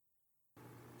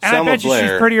 And Selma I bet you Blair.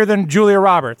 she's prettier than Julia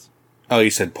Roberts. Oh,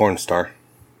 you said porn star.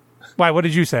 Why? What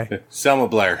did you say? Selma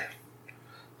Blair.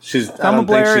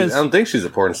 I don't think she's a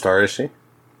porn star, is she?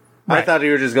 Right. I thought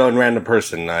you were just going random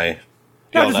person. No,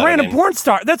 just random porn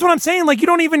star. That's what I'm saying. Like, you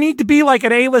don't even need to be like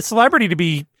an A-list celebrity to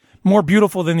be more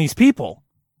beautiful than these people.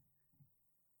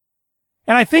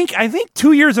 And I think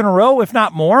 2 years in a row, if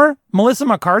not more, Melissa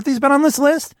McCarthy's been on this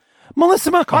list. Melissa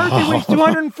McCarthy weighs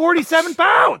 247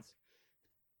 pounds.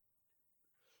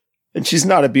 And she's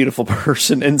not a beautiful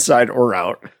person inside or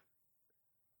out.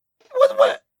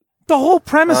 What? The whole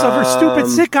premise of her stupid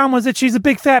sitcom was that she's a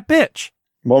big fat bitch.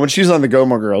 Well, when she was on the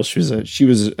Gilmore Girls, she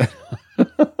was.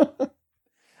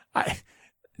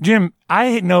 Jim,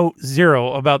 I know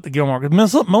zero about the Gilmore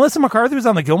Girls. Melissa McCarthy was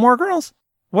on the Gilmore Girls?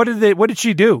 What did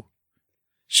she do?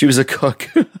 She was a cook.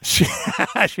 She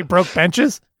broke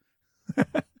benches?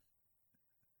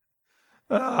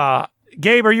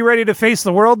 Gabe, are you ready to face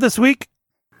the world this week?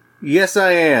 Yes,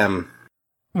 I am.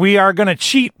 We are going to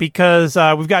cheat because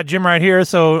we've got Jim right here.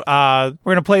 So we're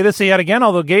going to play this yet again,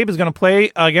 although Gabe is going to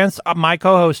play against my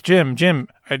co-host, Jim. Jim,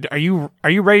 are you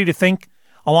ready to think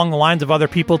along the lines of other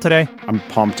people today? I'm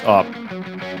pumped up.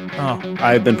 Oh,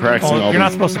 I've been practicing all You're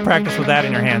not supposed to practice with that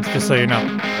in your hands, just so you know.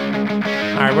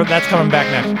 All right, that's coming back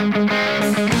next.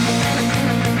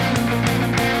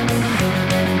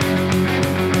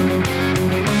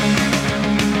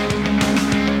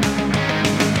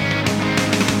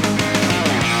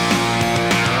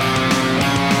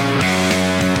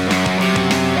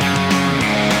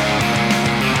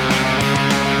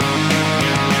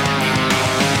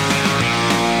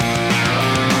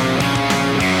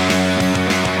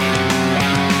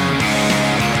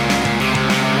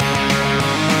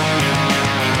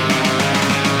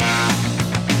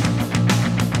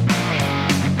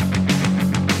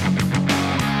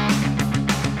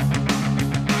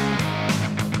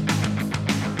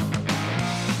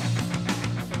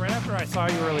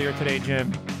 Today,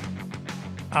 Jim,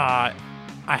 I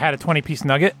had a 20-piece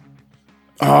nugget.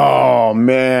 Oh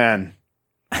man!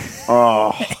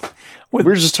 Oh, we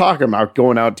were just talking about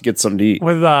going out to get something to eat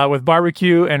with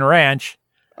barbecue and ranch.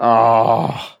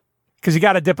 Oh, because you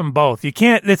got to dip them both. You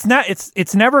can't.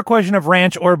 It's never a question of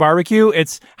ranch or barbecue.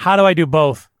 It's how do I do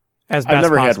both as best I've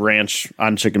never possible. had ranch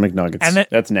on chicken McNuggets. And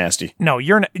that's nasty. No,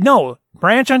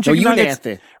 ranch on chicken nuggets.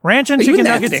 Nasty. Ranch on chicken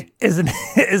nuggets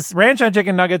is ranch on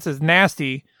chicken nuggets is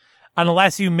nasty.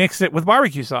 unless you mix it with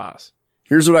barbecue sauce.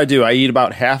 Here's what I do. I eat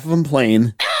about half of them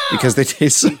plain because they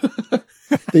taste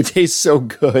so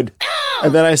good.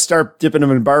 And then I start dipping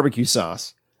them in barbecue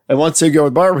sauce. And once they go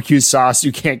with barbecue sauce,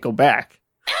 you can't go back.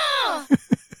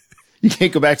 You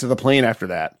can't go back to the plain after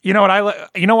that. You know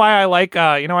what you know why I like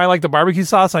the barbecue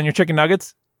sauce on your chicken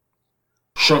nuggets?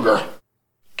 Sugar.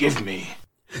 Give me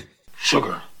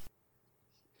sugar.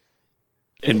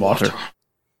 In water.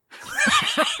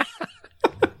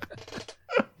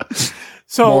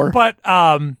 So, more. But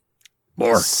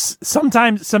more.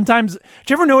 Sometimes, do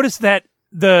you ever notice that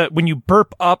when you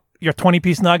burp up your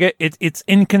 20-piece nugget, it's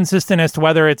inconsistent as to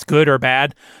whether it's good or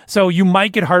bad. So you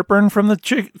might get heartburn from the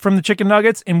chicken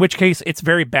nuggets, in which case it's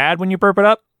very bad when you burp it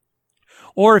up.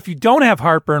 Or if you don't have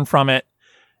heartburn from it,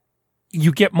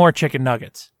 you get more chicken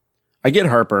nuggets. I get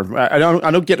heartburn. I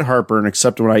don't get heartburn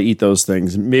except when I eat those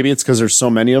things. Maybe it's because there's so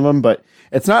many of them, but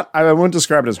it's not. I wouldn't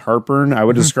describe it as heartburn. I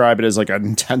would describe it as like an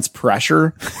intense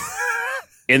pressure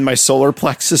in my solar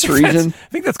plexus region. I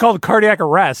think that's called cardiac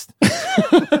arrest.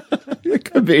 It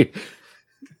could be.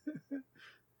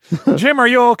 Jim, are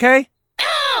you okay?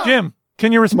 Jim,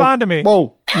 can you respond to me?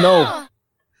 Whoa, no.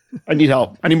 I need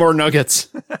help. I need more nuggets.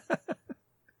 Do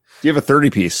you have a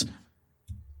 30-piece?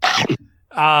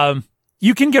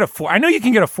 You can get I know you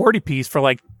can get a 40-piece for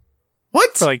like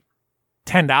what? For like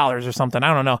 $10 or something.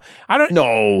 I don't know.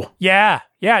 No. Yeah.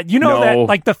 You know that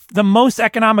like the most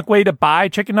economic way to buy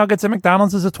chicken nuggets at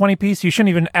McDonald's is a 20-piece. You shouldn't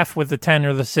even F with the 10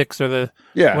 or the 6 or the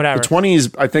whatever. The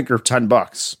 20s I think are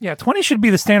 $10. Yeah, 20 should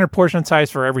be the standard portion size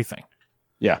for everything.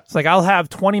 Yeah. It's like I'll have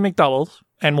 20 McDoubles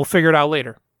and we'll figure it out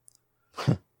later.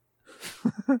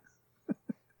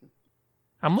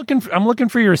 I'm looking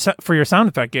for your sound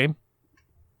effect, Gabe.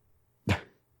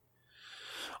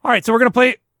 All right, so we're gonna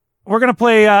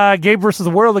play Gabe versus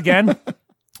the World again.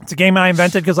 It's a game I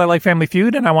invented because I like Family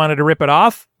Feud and I wanted to rip it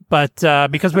off. But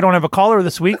because we don't have a caller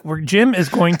this week, Jim is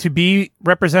going to be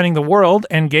representing the world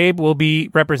and Gabe will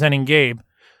be representing Gabe.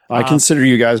 I consider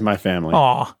you guys my family.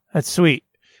 Aw, that's sweet.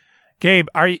 Gabe,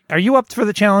 are you up for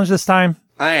the challenge this time?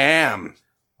 I am.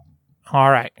 All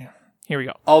right, here we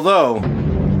go. Although,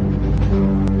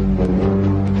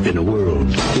 in a world,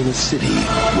 in a city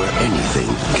where anything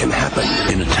can happen,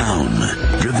 in a town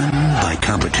driven by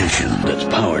competition that's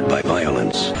powered by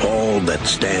violence, all that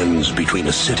stands between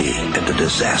a city and a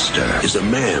disaster is a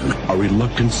man, a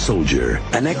reluctant soldier,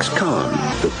 an ex-con,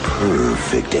 the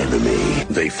perfect enemy.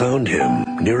 They found him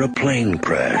near a plane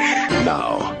crash.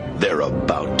 Now they're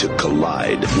about to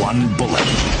collide. One bullet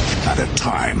at a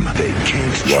time. They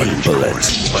can't change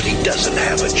course, but he doesn't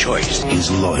have a choice.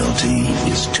 His loyalty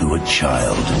is to a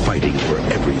child, fighting for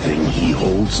everything he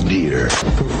holds dear.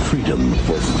 For freedom,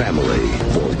 for family,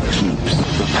 for keeps.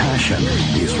 The passion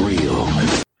is real.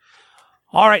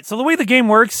 All right, so the way the game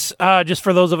works, just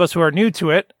for those of us who are new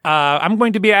to it, I'm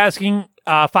going to be asking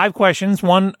 5 questions,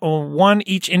 one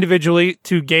each individually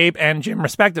to Gabe and Jim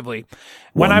respectively.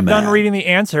 When I'm done reading the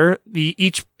answer,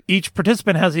 each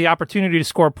participant has the opportunity to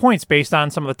score points based on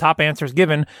some of the top answers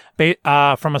given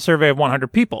from a survey of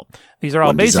 100 people. These are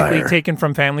all basically taken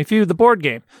from Family Feud, the board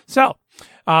game. So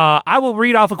I will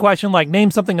read off a question like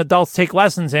name something adults take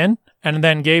lessons in, and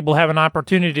then Gabe will have an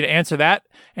opportunity to answer that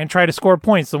and try to score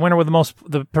points.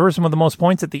 The person with the most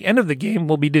points at the end of the game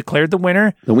will be declared the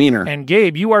winner. The wiener. And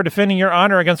Gabe, you are defending your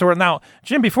honor against the world. Now,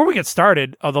 Jim, before we get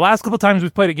started, the last couple times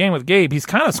we've played a game with Gabe, he's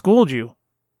kind of schooled you.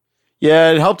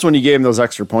 Yeah, it helped when you gave him those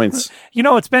extra points. You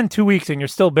know, it's been 2 weeks and you're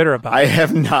still bitter about it. I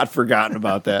have not forgotten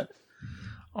about that.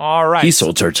 All right. He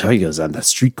sold tortillas on the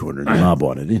street corner and the mob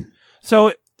wanted in.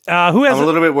 So, who has I'm a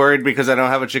little bit worried because I don't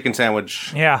have a chicken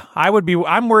sandwich. Yeah,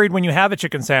 I'm worried when you have a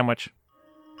chicken sandwich.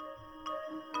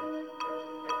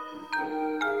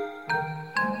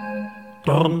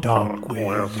 Don't talk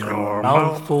with your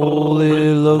mouth full,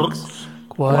 it looks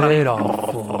quite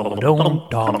awful. Don't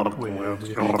talk with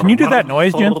your... Can you do that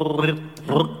noise, Jim?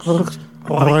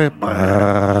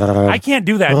 I can't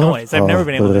do that noise. I've never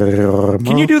been able to.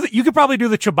 Can you do you could probably do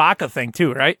the Chewbacca thing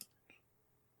too, right?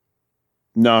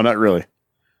 No, not really.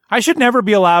 I should never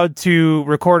be allowed to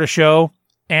record a show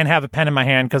and have a pen in my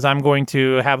hand because I'm going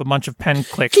to have a bunch of pen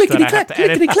clicks that I have to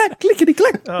edit. Clickety-clack,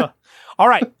 clickety-clack. All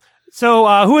right.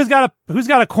 So who's got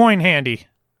a coin handy?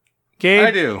 Gabe?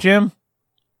 I do. Jim?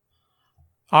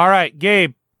 All right,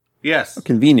 Gabe. Yes.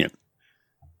 Convenient.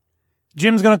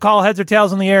 Jim's going to call heads or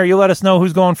tails in the air. You let us know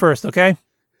who's going first, okay?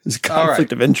 There's a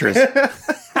conflict of interest.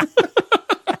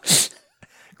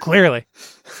 Clearly.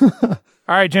 All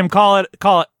right, Jim, call it.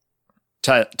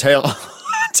 Tails.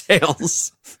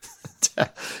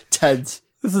 Teds.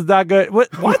 This is not good. What?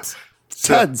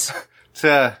 Teds.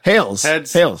 Hails. Heads.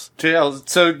 Heads. Tails. Tails.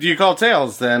 So do you call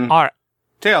tails then? All right.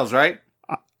 Tails, right?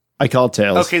 I call it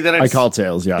tails. Okay, then I call it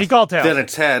tails, yeah. He called tails. Then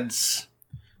it's heads.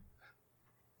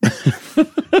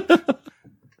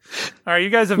 All right, you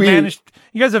guys have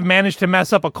managed to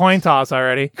mess up a coin toss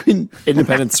already.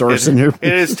 Independent source in here.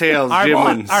 It is tails. Jim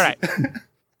wins. All right.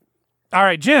 All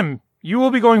right, Jim, you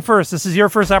will be going first. This is your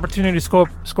first opportunity to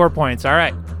score points. All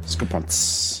right. Score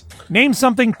points. Name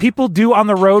something people do on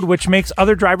the road which makes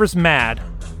other drivers mad.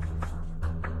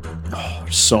 Oh,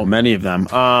 there's so many of them.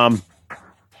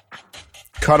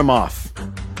 Cut them off.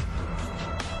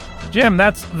 Jim,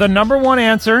 that's the number one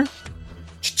answer.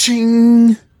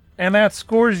 Ching. And that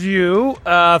scores you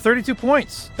 32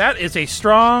 points. That is a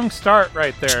strong start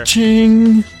right there.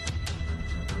 Ching.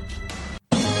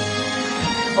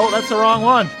 Oh, that's the wrong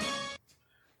one.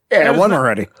 Yeah, I won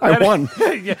already. I won.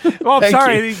 Yeah. Oh,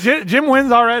 sorry. Jim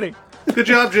wins already. Good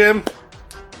job, Jim.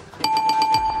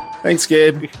 Thanks,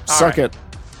 Gabe. Suck it.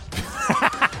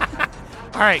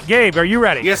 All right, Gabe, are you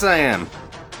ready? Yes, I am.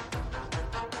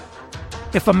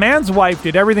 If a man's wife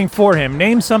did everything for him,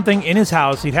 name something in his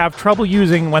house he'd have trouble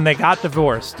using when they got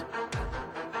divorced.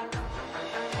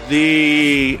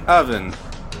 The oven.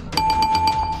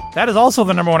 That is also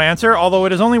the number one answer, although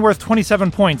it is only worth 27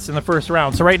 points in the first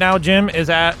round. So right now, Jim has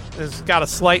got a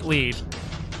slight lead.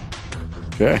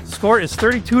 Okay. Score is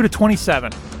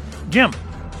 32-27. Jim.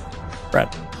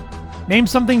 Brett. Name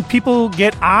something people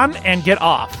get on and get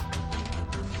off.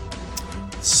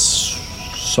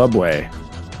 Subway.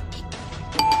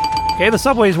 Okay, the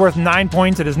subway is worth 9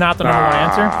 points. It is not the number one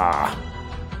answer.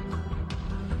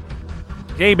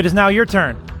 Gabe, it is now your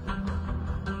turn.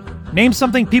 Name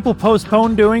something people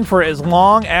postpone doing for as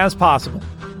long as possible.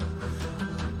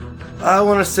 I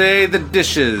want to say the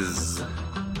dishes.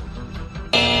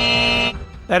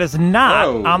 That is not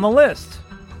on the list.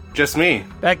 Just me.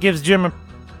 That gives Jim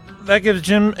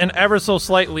an ever so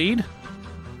slight lead.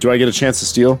 Do I get a chance to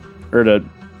steal? Or are you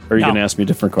going to ask me a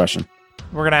different question?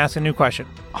 We're going to ask a new question.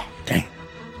 Oh, dang.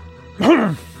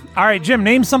 All right, Jim,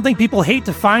 name something people hate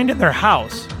to find in their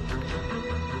house.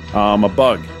 A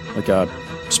bug, like a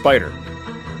spider.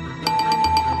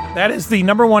 That is the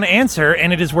number one answer,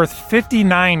 and it is worth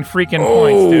 59 freaking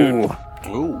points, dude.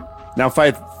 Ooh. Now, if I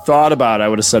had thought about it, I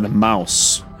would have said a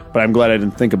mouse, but I'm glad I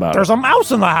didn't think about There's it. a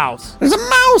mouse in the house. There's a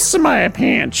mouse in my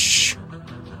pants.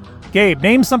 Gabe,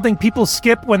 name something people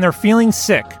skip when they're feeling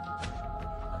sick.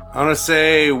 I want to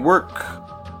say work.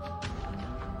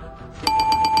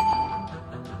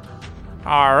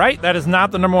 All right, that is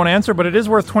not the number one answer, but it is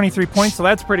worth 23 points, so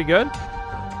that's pretty good.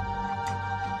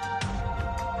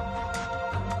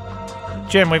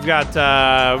 Jim, we've got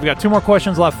two more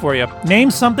questions left for you.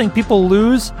 Name something people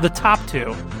lose the top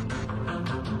to.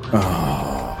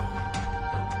 Oh.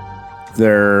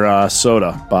 Their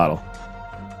soda bottle.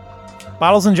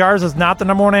 Bottles and jars is not the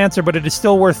number one answer, but it is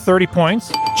still worth 30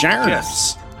 points. Jars.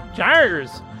 Yes.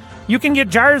 Jars. You can get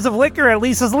jars of liquor at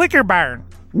Lisa's Liquor Barn.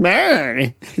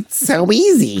 Man, it's so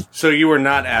easy. So you were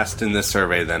not asked in this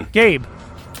survey then. Gabe,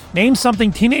 name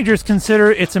something teenagers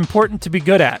consider it's important to be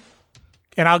good at.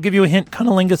 And I'll give you a hint,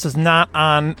 cunnilingus is not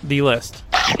on the list.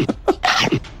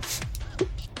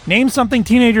 Name something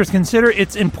teenagers consider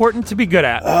it's important to be good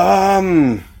at.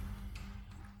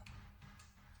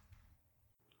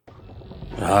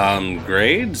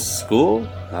 Grades? School?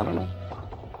 I don't know.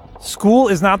 School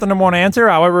is not the number one answer,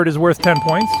 however, it is worth 10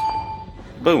 points.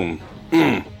 Boom.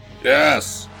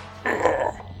 Yes.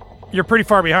 You're pretty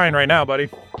far behind right now, buddy.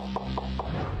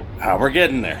 We're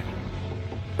getting there.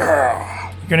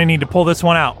 You're going to need to pull this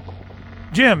one out.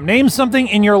 Jim, name something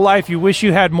in your life you wish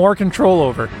you had more control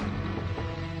over.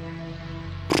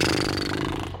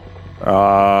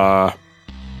 I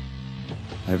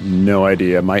have no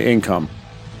idea. My income.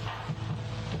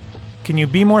 Can you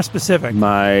be more specific?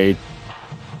 My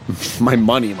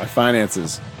money, my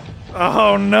finances.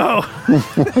 Oh, no.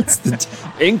 What's the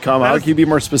income? How can you be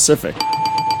more specific?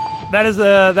 That is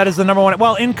the number one.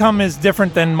 Well, income is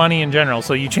different than money in general,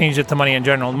 so you changed it to money in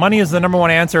general. Money is the number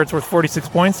one answer. It's worth 46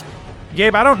 points.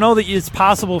 Gabe, I don't know that it's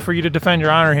possible for you to defend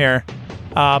your honor here,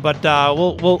 but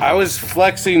we'll. I was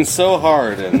flexing so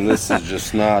hard, and this is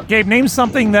just not. Gabe, name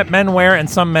something that men wear and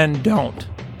some men don't.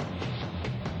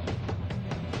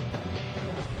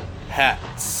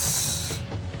 Hats.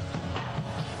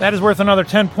 That is worth another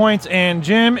 10 points, and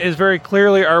Jim is very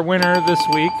clearly our winner this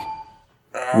week.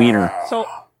 Wiener.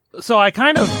 So I've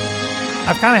kind of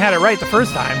had it right the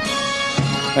first time.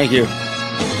 Thank you.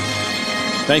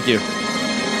 Thank you.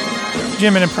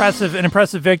 Jim, an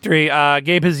impressive victory.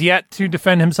 Gabe has yet to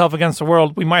defend himself against the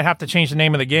world. We might have to change the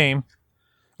name of the game.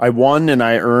 I won and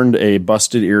I earned a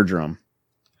busted eardrum.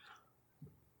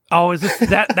 Oh, is this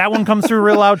that one comes through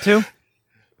real loud too?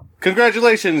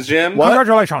 Congratulations, Jim. What?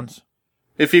 Congratulations.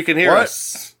 If you can hear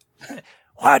us.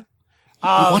 What?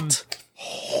 What?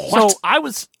 So I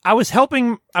was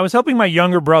helping my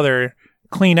younger brother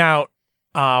clean out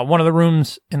one of the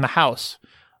rooms in the house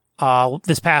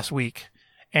this past week,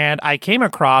 and I came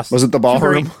across. Was it the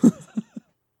ballroom?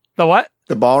 The what?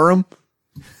 The ballroom?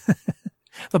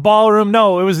 The ballroom?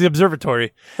 No, it was the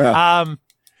observatory. Yeah.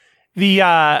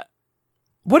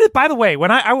 By the way, when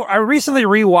I recently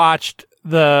rewatched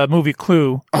the movie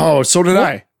Clue. Oh, so did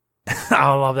I.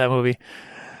 I love that movie.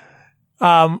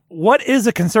 What is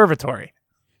a conservatory?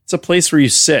 It's a place where you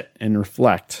sit and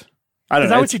reflect. I don't know.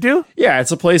 Is that what you do? Yeah,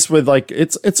 it's a place with like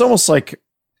it's almost like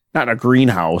not a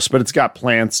greenhouse, but it's got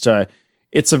plants to.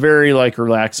 It's a very like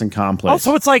relaxing complex. Oh,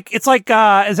 so it's like is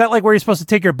that like where you're supposed to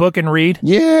take your book and read?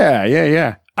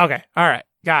 Yeah. Okay, all right,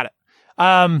 got it.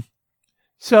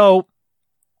 So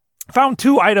found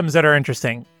two items that are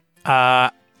interesting.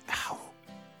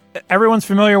 Everyone's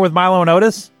familiar with Milo and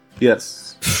Otis?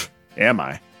 Yes. Am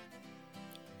I?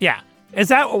 Yeah. Is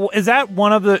that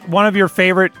one of your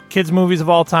favorite kids movies of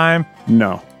all time?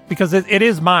 No. Because it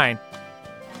is mine.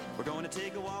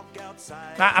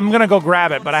 I'm going to go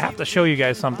grab it, but I have to show you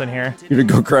guys something here. You're going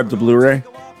to go grab the Blu-ray?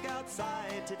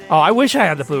 Oh, I wish I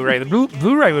had the Blu-ray. The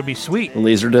Blu-ray would be sweet. The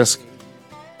Laserdisc?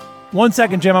 1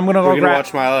 second, Jim. I'm going to go grab.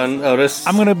 Watch Milo and Otis.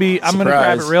 I'm going to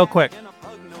grab it real quick.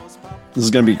 This is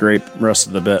going to be great the rest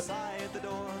of the bit.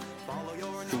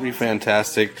 It'll be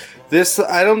fantastic.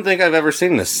 I don't think I've ever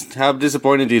seen this. How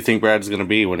disappointed do you think Brad's going to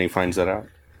be when he finds that out?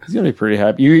 He's going to be pretty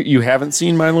happy. You haven't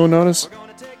seen Milo and Otis?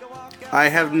 I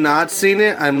have not seen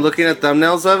it. I'm looking at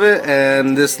thumbnails of it,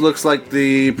 and this looks like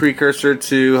the precursor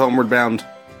to Homeward Bound.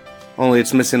 Only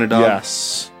it's missing a dog.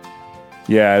 Yes.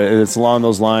 Yeah, it's along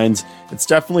those lines. It's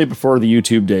definitely before the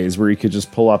YouTube days where you could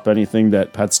just pull up anything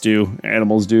that pets do,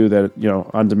 animals do, that,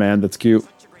 on demand that's cute.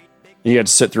 You had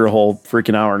to sit through a whole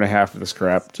freaking hour and a half of this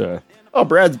crap to... Oh,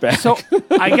 Brad's back. So,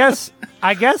 I guess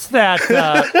that...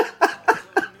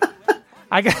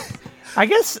 I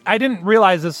guess I didn't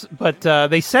realize this, but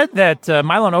they said that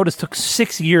Milo and Otis took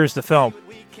 6 years to film.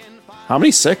 How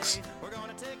many? 6?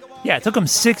 Yeah, it took them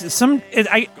 6.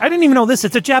 I didn't even know this.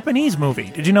 It's a Japanese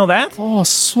movie. Did you know that? Oh,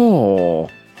 so.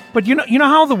 But you know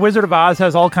how the Wizard of Oz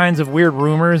has all kinds of weird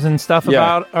rumors and stuff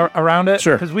around it.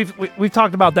 Sure. Because we've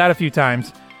talked about that a few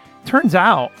times. Turns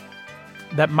out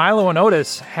that Milo and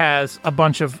Otis has a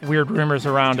bunch of weird rumors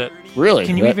around it. Really?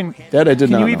 That I did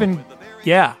not know.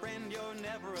 Yeah.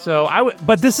 So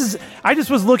but this is, I just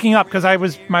was looking up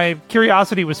because my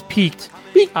curiosity was piqued.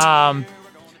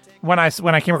 When I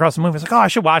came across the movie, I was like, oh, I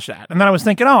should watch that. And then I was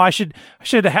thinking, oh, I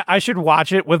should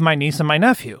watch it with my niece and my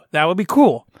nephew. That would be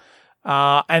cool.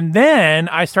 And then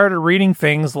I started reading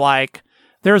things like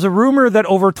there's a rumor that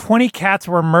over 20 cats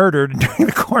were murdered during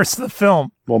the course of the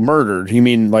film. Well, murdered? You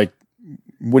mean like,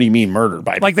 what do you mean murdered?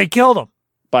 Like they killed them.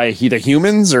 By the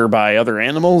humans or by other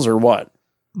animals or what?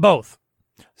 Both.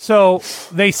 So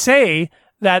they say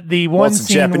that the one it's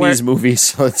a Japanese movie,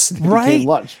 so it's right.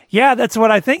 Lunch. Yeah, that's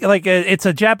what I think. Like it's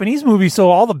a Japanese movie,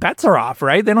 so all the bets are off,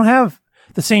 right? They don't have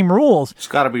the same rules. It's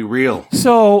got to be real.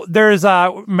 So there's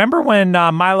remember when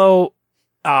Milo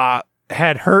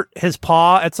had hurt his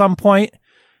paw at some point?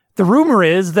 The rumor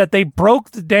is that they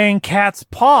broke the dang cat's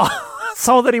paw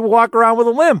so that he would walk around with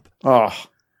a limp. Oh.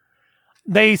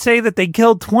 They say that they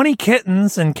killed 20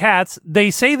 kittens and cats.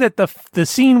 They say that the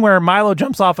scene where Milo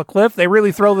jumps off a cliff, they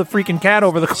really throw the freaking cat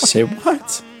over the cliff. Say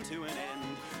what?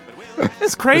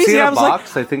 It's crazy. I was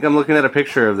box? I think I'm looking at a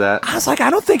picture of that. I was like, I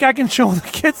don't think I can show the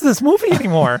kids this movie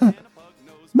anymore.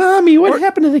 Mommy, what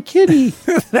happened to the kitty?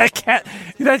 that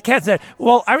cat said.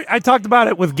 Well, I talked about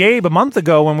it with Gabe a month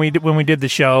ago when we did the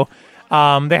show. They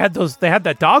had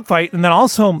that dog fight, and then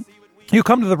also you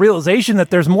come to the realization that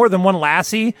there's more than one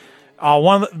lassie.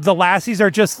 One of the lassies are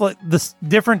just like this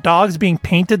different dogs being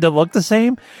painted to look the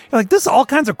same. You're like, this is all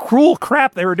kinds of cruel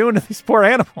crap they were doing to these poor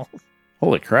animals.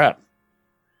 Holy crap.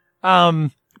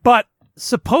 But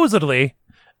supposedly,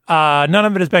 none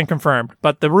of it has been confirmed.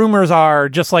 But the rumors are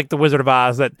just like the Wizard of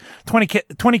Oz that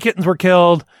 20 kittens were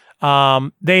killed.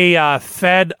 They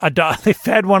fed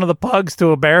one of the pugs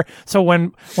to a bear. So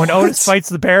when Otis fights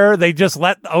the bear, they just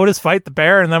let Otis fight the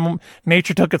bear, and then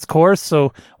nature took its course.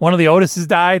 So one of the Otises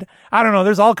died. I don't know.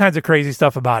 There's all kinds of crazy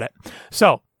stuff about it.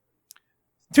 So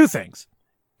 2 things.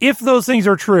 If those things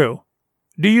are true,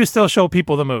 do you still show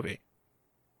people the movie?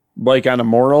 Like on a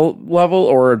moral level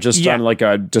or just on like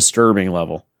a disturbing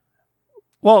level?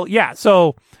 Well, yeah.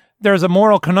 So there's a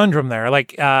moral conundrum there.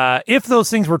 Like, if those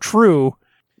things were true,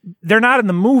 they're not in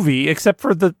the movie, except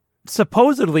for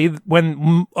supposedly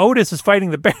when Otis is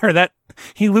fighting the bear, that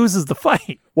he loses the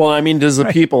fight. Well, I mean, does the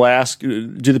people ask?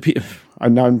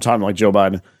 I'm talking like Joe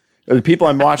Biden. the people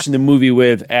I'm watching the movie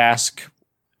with ask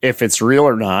if it's real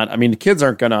or not. I mean, kids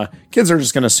are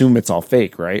just gonna assume it's all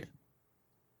fake, right?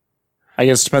 I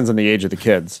guess it depends on the age of the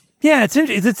kids. Yeah,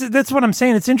 that's what I'm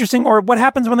saying. It's interesting. Or what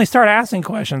happens when they start asking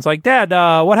questions like, Dad,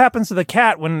 what happens to the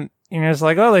cat when it's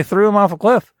like, oh, they threw him off a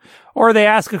cliff? Or they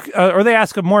ask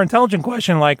a more intelligent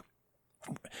question like,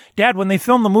 Dad, when they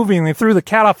filmed the movie and they threw the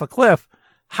cat off a cliff,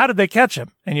 how did they catch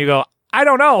him? And you go, I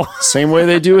don't know. Same way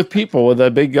they do with people with the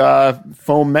big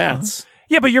foam mats.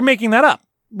 Yeah, but you're making that up.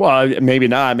 Well, maybe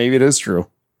not. Maybe it is true.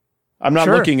 I'm not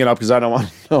looking it up because I don't want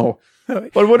to know.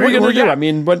 But what are we going to do? I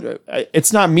mean,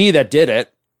 it's not me that did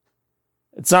it.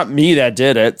 It's not me that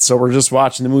did it. So we're just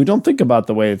watching the movie. Don't think about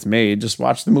the way it's made. Just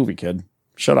watch the movie, kid.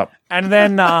 Shut up. And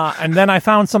then I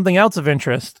found something else of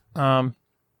interest.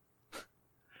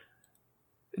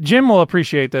 Jim will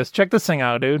appreciate this. Check this thing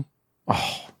out, dude.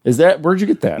 Oh, where'd you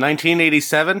get that?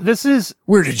 1987.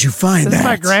 Where did you find that? This is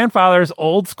my grandfather's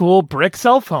old school brick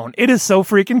cell phone. It is so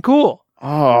freaking cool.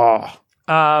 Oh.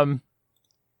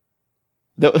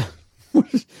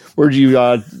 Where'd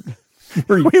you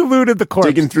we looted the corpse.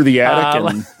 Digging through the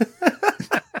attic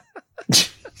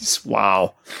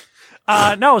wow.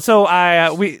 No, so I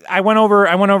went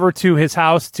over to his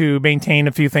house to maintain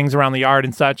a few things around the yard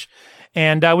and such.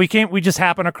 And we just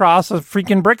happened across a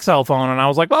freaking brick cell phone, and I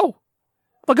was like, "Whoa,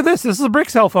 look at this! This is a brick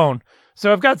cell phone."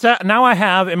 So I've got now. I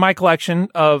have in my collection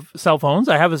of cell phones,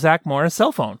 I have a Zach Morris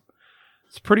cell phone.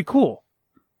 It's pretty cool.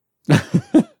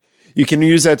 You can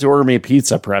use that to order me a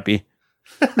pizza, Preppy.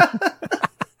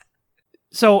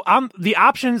 So the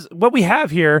options. What we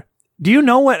have here. Do you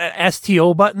know what an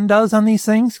STO button does on these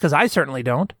things? Because I certainly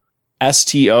don't.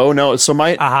 STO? No. So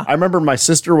I remember my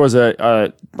sister was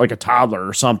a toddler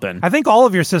or something. I think all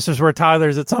of your sisters were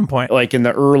toddlers at some point. Like in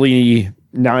the early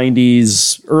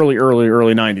 90s, early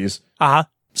 90s. Uh-huh.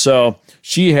 So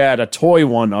she had a toy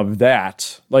one of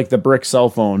that, like the brick cell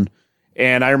phone.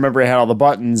 And I remember it had all the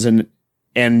buttons and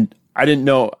I didn't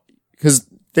know because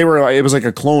it was like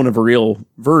a clone of a real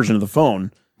version of the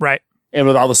phone. Right. And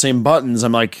with all the same buttons,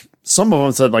 I'm like, some of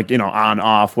them said like, on,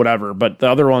 off, whatever. But the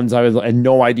other ones, I had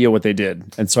no idea what they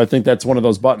did. And so I think that's one of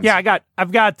those buttons. Yeah,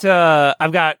 I've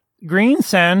got green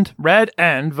send, red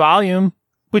end, volume,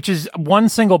 which is one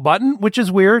single button, which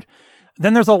is weird.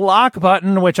 Then there's a lock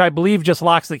button, which I believe just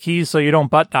locks the keys so you don't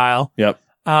butt dial. Yep.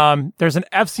 There's an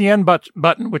FCN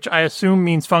button, which I assume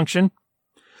means function,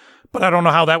 but I don't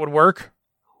know how that would work.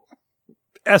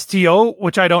 STO,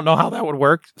 which I don't know how that would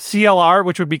work. CLR,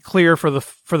 which would be clear for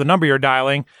the number you're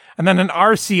dialing, and then an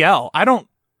RCL.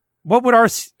 What would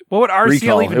RCL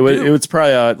recall. even do? It was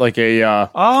probably like a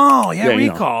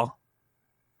recall.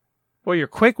 Boy, you're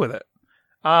quick with it.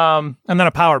 And then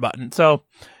a power button. So,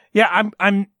 yeah,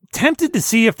 I'm tempted to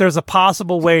see if there's a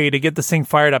possible way to get this thing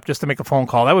fired up just to make a phone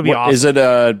call. That would be awesome. Is it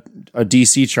a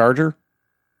DC charger?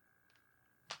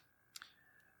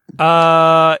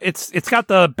 It's got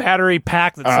the battery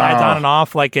pack that slides on and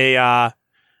off like a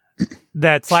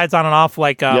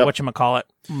whatchamacallit.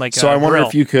 Like so I wonder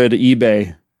if you could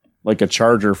eBay like a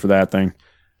charger for that thing.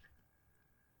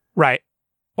 Right.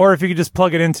 Or if you could just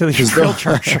plug it into the grill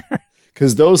charger.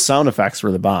 Because those sound effects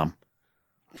were the bomb.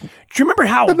 Do you remember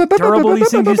how durable these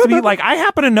things used to be? Like, I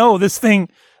happen to know this thing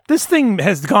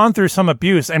has gone through some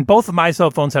abuse, and both of my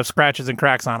cell phones have scratches and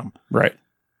cracks on them. Right.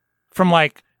 From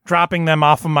like dropping them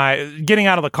off of getting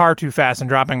out of the car too fast and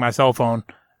dropping my cell phone.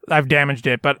 I've damaged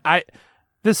it, but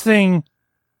this thing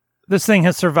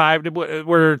has survived.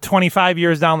 We're 25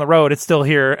 years down the road. It's still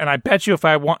here. And I bet you if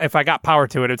I got power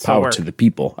to it, it'd still work. Power to the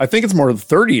people. I think it's more than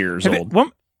 30 years old.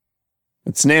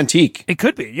 It's an antique. It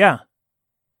could be. Yeah.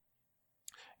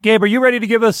 Gabe, are you ready to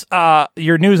give us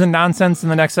your news and nonsense in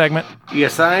the next segment?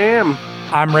 Yes, I am.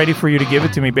 I'm ready for you to give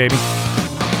it to me, baby.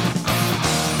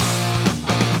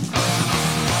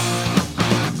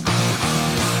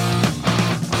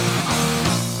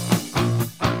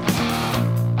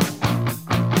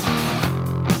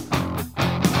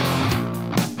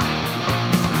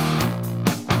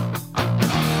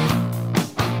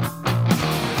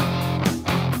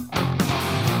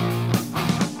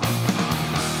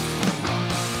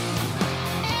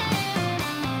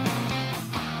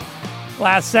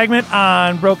 Last segment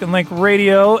on Broken Link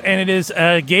Radio, and it is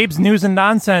Gabe's News and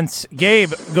Nonsense.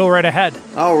 Gabe, go right ahead.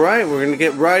 All right, we're going to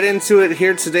get right into it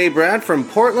here today, Brad. From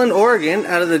Portland, Oregon,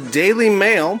 out of the Daily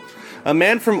Mail, a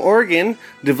man from Oregon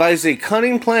devised a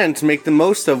cunning plan to make the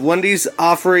most of Wendy's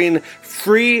offering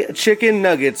free chicken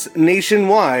nuggets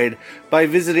nationwide by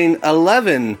visiting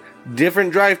 11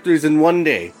 different drive-thrus in one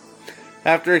day.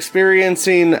 After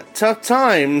experiencing tough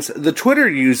times, the Twitter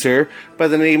user by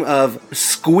the name of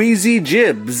Squeezy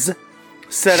Jibs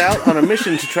set out on a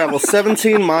mission to travel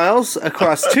 17 miles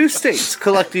across 2 states,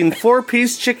 collecting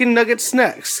 4-piece chicken nugget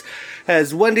snacks,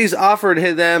 as Wendy's offered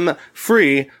them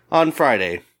free on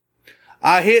Friday.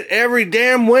 I hit every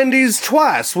damn Wendy's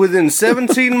twice within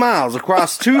 17 miles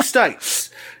across 2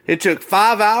 states. It took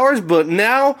 5 hours, but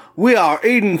now we are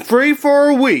eating free for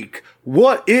a week.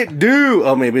 What it do?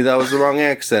 Oh, maybe that was the wrong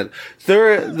accent.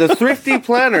 The thrifty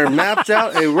planner mapped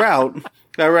out a route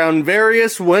around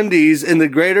various Wendy's in the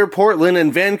greater Portland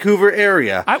and Vancouver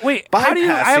area. I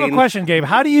have a question, Gabe.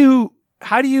 How do you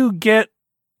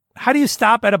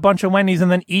stop at a bunch of Wendy's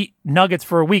and then eat nuggets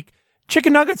for a week?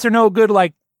 Chicken nuggets are no good,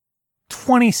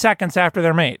 20 seconds after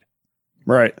they're made.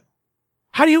 Right.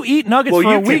 How do you eat nuggets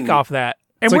for a week off that?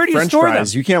 And where do you store them?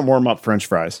 You can't warm up French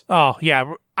fries. Oh,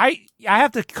 yeah. I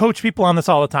have to coach people on this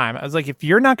all the time. I was like, if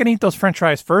you're not going to eat those French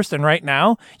fries first and right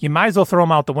now, you might as well throw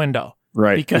them out the window.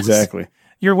 Right, because exactly.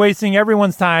 You're wasting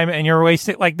everyone's time, and you're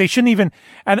wasting, they shouldn't even,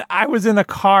 and I was in a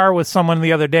car with someone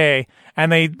the other day,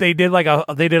 and they did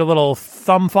a little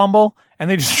thumb fumble, and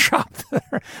they just dropped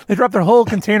their whole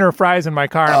container of fries in my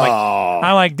car.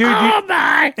 I'm like, dude,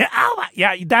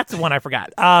 yeah, that's the one I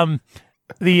forgot.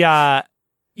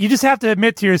 You just have to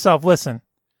admit to yourself, listen,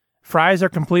 fries are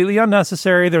completely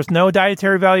unnecessary. There's no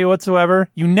dietary value whatsoever.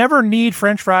 You never need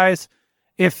French fries.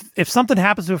 If something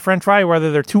happens to a French fry,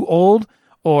 whether they're too old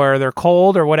or they're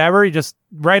cold or whatever, you just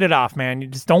write it off, man. You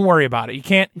just don't worry about it. You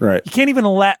can't even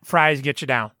let fries get you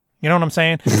down. You know what I'm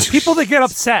saying? People that get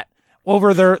upset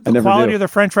over the quality of their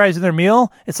French fries in their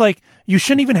meal, it's like, you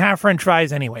shouldn't even have French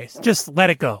fries anyways. Just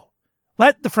let it go.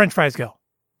 Let the French fries go.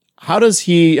 How is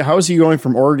he going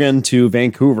from Oregon to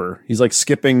Vancouver? He's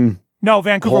skipping. No,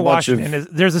 Vancouver, Washington.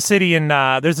 There's a city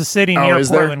near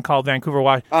Portland called Vancouver,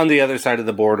 Washington. On the other side of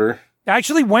the border. I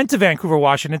actually went to Vancouver,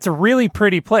 Washington. It's a really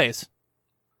pretty place.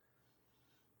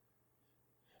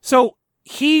 So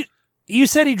you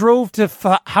said he drove to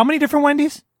how many different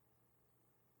Wendy's?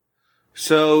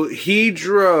 So he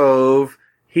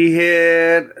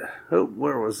hit,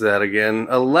 where was that again?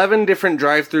 11 different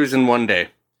drive-thrus in one day.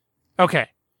 Okay.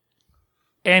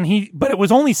 But it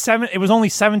was only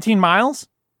 17 miles?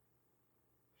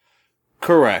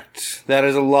 Correct. That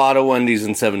is a lot of Wendy's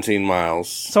in 17 miles.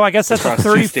 So I guess that's across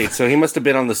 2 states. So he must have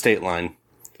been on the state line.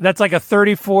 That's like a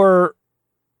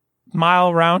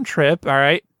 34-mile round trip, all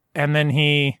right? And then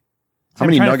how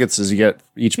many nuggets does he get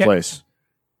each place?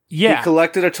 Yeah. He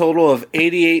collected a total of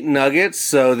 88 nuggets,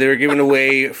 so they were giving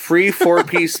away free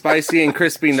 4-piece spicy and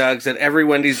crispy nugs at every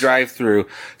Wendy's drive-thru.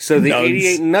 So the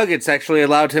 88 nuggets actually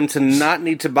allowed him to not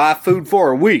need to buy food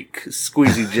for a week,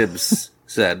 Squeezy Jibs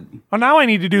said. Well, now I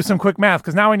need to do some quick math,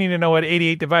 because now I need to know what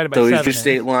 88 divided by 7 is. So these are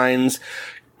state lines.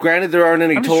 Granted, there aren't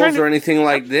any tolls or anything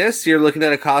like this. You're looking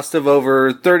at a cost of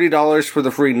over $30 for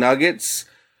the free nuggets.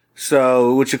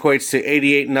 So, which equates to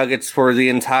 88 nuggets for the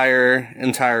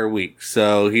entire week.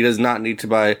 So he does not need to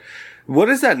buy. What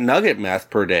is that nugget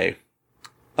math per day?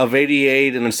 Of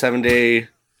 88 in a 7-day.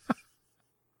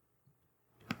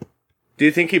 Do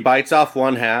you think he bites off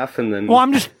one half and then?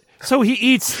 Well, so he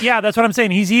eats. Yeah, that's what I'm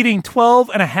saying. He's eating 12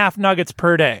 and a half nuggets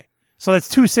per day. So that's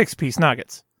 2 6-piece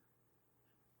nuggets.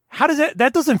 How does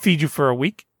that doesn't feed you for a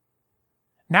week?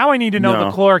 Now I need to know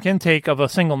the caloric intake of a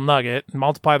single nugget and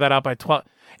multiply that out by 12.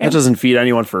 That doesn't feed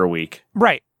anyone for a week.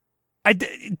 Right.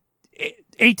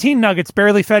 18 nuggets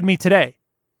barely fed me today.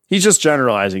 He's just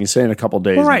generalizing. He's saying a couple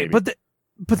days. Well, right. Maybe.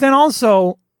 But then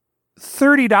also,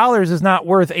 $30 is not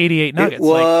worth 88 nuggets.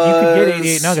 You could get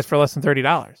 88 nuggets for less than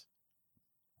 $30.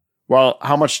 Well,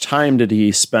 how much time did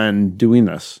he spend doing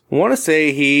this? I want to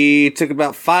say he took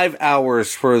about 5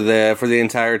 hours for the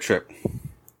entire trip.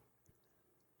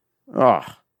 Oh.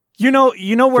 You know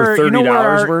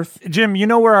where worth? Jim, you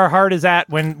know where our heart is at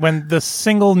when the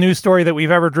single news story that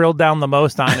we've ever drilled down the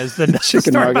most on is the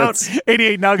chicken nuggets. About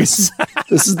 88 nuggets.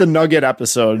 This is the nugget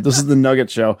episode. This is the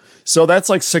nugget show. So that's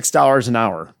like $6 an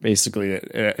hour, basically.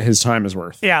 His time is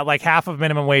worth. Yeah, like half of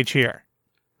minimum wage here.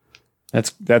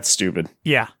 That's stupid.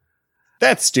 Yeah,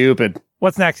 that's stupid.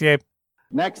 What's next, Gabe?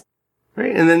 Next.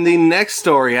 Right, and then the next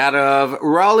story out of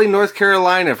Raleigh, North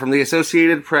Carolina, from the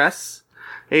Associated Press.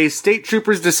 A state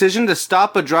trooper's decision to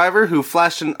stop a driver who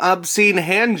flashed an obscene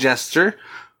hand gesture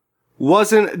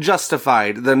wasn't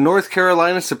justified. The North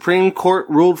Carolina Supreme Court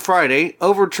ruled Friday,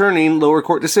 overturning lower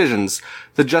court decisions.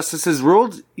 The justices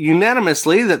ruled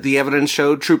unanimously that the evidence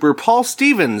showed Trooper Paul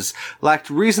Stevens lacked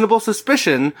reasonable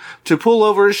suspicion to pull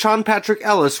over Sean Patrick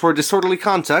Ellis for disorderly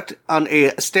conduct on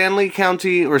a Stanley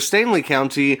County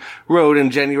road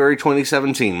in January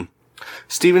 2017.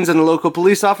 Stevens and a local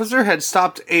police officer had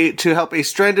stopped to help a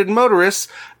stranded motorist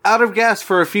out of gas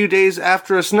for a few days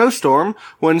after a snowstorm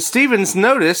when Stevens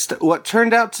noticed what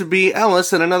turned out to be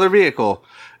Ellis in another vehicle.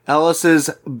 Ellis's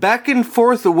back and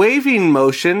forth waving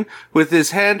motion with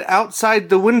his hand outside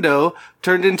the window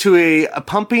turned into a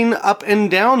pumping up and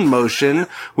down motion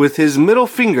with his middle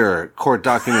finger, court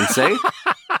documents say.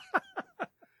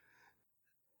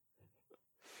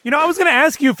 You know, I was going to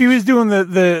ask you if he was doing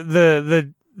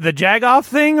the jag-off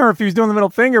thing or if he was doing the middle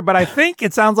finger, but I think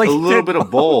it sounds like a little bit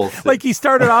of both. Like he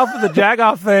started off with the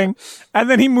jag-off thing, and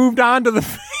then he moved on to the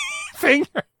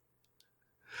finger.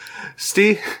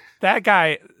 Steve, that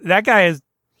guy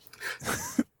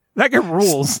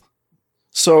rules.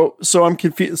 So I'm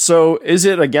confused. So is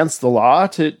it against the law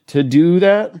to do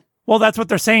that? Well, that's what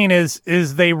they're saying is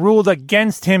they ruled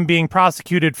against him being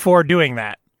prosecuted for doing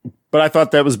that. But I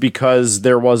thought that was because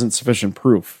there wasn't sufficient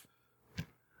proof.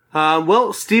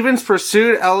 Well, Stevens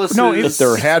pursued Ellis's... No, if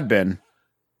there had been.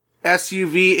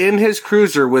 SUV in his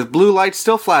cruiser with blue lights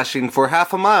still flashing for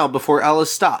half a mile before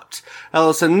Ellis stopped.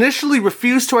 Ellis initially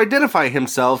refused to identify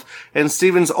himself, and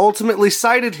Stevens ultimately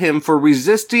cited him for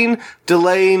resisting,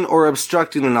 delaying, or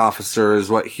obstructing an officer is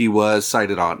what he was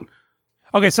cited on.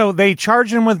 Okay, so they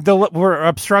charged him with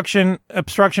obstruction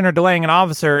or delaying an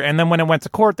officer, and then when it went to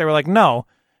court, they were like, no,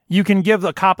 you can give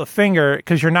the cop a finger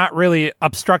because you're not really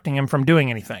obstructing him from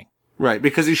doing anything. Right,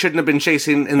 because he shouldn't have been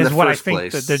chasing in the first place. Is what I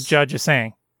think the judge is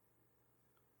saying.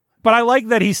 But I like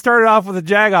that he started off with a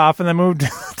jag-off and then moved.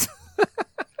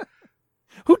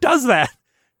 Who does that?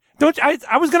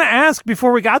 I was going to ask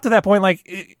before we got to that point,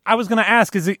 like, I was going to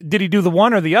ask, did he do the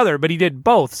one or the other? But he did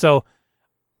both, so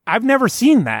I've never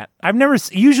seen that.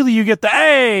 Usually you get the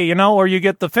hey, or you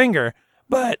get the finger.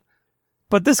 But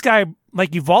this guy,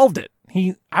 like, evolved it.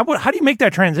 How do you make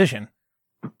that transition?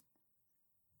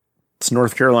 It's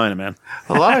North Carolina, man.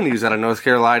 A lot of news out of North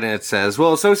Carolina, it says.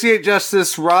 Well, Associate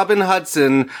Justice Robin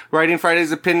Hudson, writing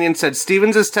Friday's opinion, said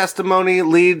Stevens' testimony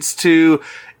leads to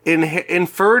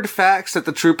inferred facts that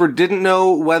the trooper didn't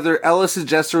know whether Ellis'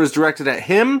 gesture was directed at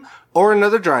him or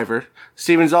another driver.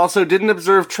 Stevens also didn't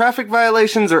observe traffic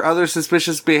violations or other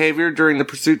suspicious behavior during the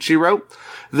pursuit, she wrote.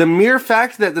 The mere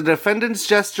fact that the defendant's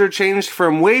gesture changed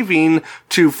from waving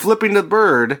to flipping the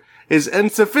bird is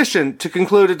insufficient to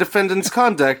conclude a defendant's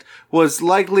conduct was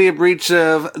likely a breach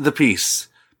of the peace.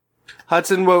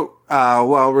 Hudson wrote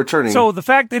while returning. So the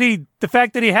fact that he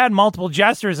had multiple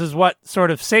gestures is what sort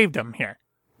of saved him here.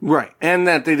 Right, and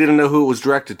that they didn't know who it was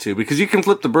directed to, because you can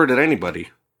flip the bird at anybody.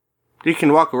 You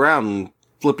can walk around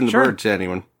flipping the bird to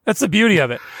anyone. That's the beauty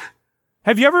of it.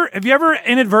 Have you ever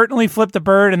inadvertently flipped a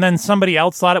bird and then somebody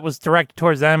else thought it was directed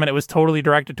towards them and it was totally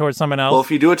directed towards someone else? Well, if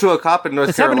you do it to a cop in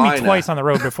North Carolina... It's happened to me twice on the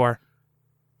road before.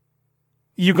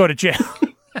 You go to jail.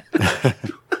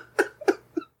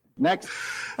 Next.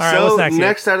 All right, what's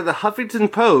next out of the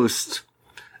Huffington Post,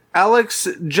 Alex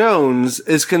Jones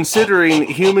is considering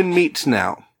human meat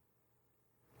now.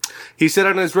 He said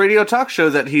on his radio talk show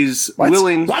that he's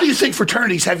willing... Why do you think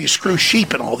fraternities have you screw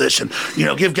sheep and all this and,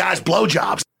 give guys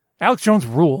blowjobs? Alex Jones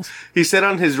rules. He said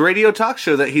on his radio talk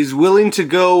show that he's willing to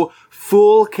go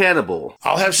full cannibal.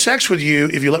 I'll have sex with you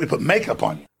if you let me put makeup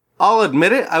on you. I'll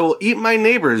admit it, I will eat my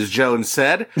neighbors, Jones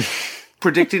said,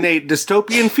 predicting a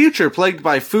dystopian future plagued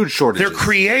by food shortages. They're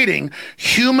creating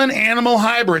human-animal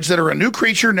hybrids that are a new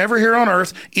creature never here on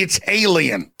Earth. It's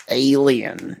alien.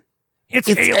 Alien. It's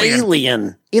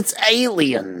alien. It's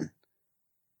alien.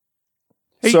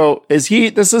 So this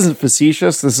isn't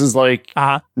facetious. This is like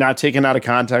not taken out of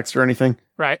context or anything.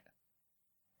 Right.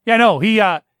 Yeah, no, he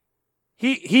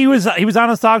was on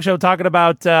his talk show talking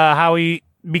about how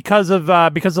because of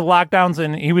lockdowns,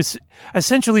 and he was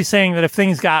essentially saying that if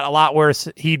things got a lot worse,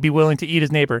 he'd be willing to eat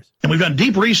his neighbors. And we've done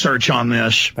deep research on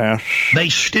this. They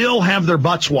still have their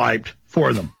butts wiped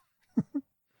for them.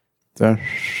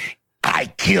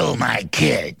 I kill my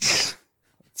kids.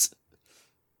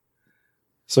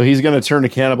 So he's going to turn to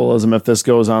cannibalism if this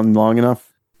goes on long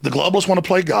enough? The globalists want to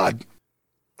play God.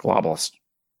 Globalist.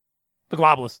 The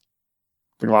globalist.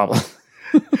 The globalist.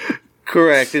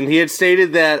 Correct. And he had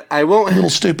stated that I won't... Little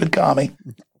stupid commie.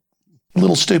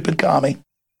 Little stupid commie.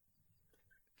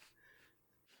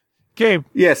 Gabe.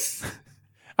 Yes.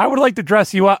 I would like to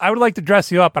dress you up.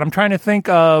 But I'm trying to think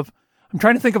of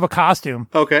a costume.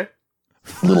 Okay.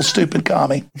 Little stupid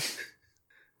commie.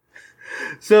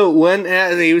 So when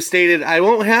he was stated, I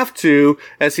won't have to,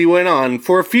 as he went on,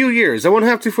 for a few years. I won't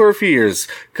have to for a few years,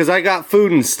 because I got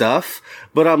food and stuff.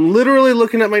 But I'm literally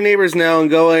looking at my neighbors now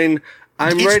and going,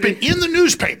 ready. It's been in the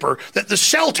newspaper that the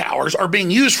cell towers are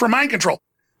being used for mind control.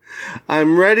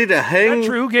 I'm ready to hang. Is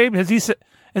that true, Gabe? Is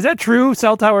that true?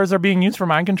 Cell towers are being used for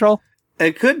mind control?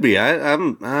 It could be.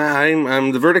 I'm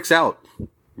the verdict's out,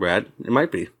 Brad. It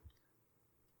might be.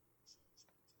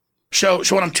 So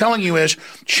what I'm telling you is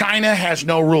China has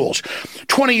no rules.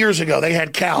 20 years ago, they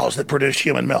had cows that produced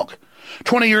human milk.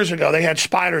 20 years ago, they had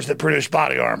spiders that produced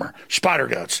body armor, spider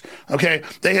guts. Okay?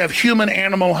 They have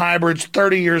human-animal hybrids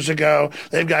 30 years ago.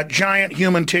 They've got giant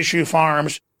human tissue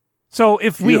farms. So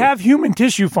if we have human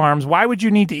tissue farms, why would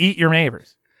you need to eat your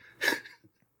neighbors?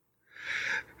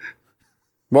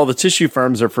 Well, the tissue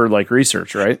farms are for like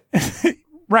research, right?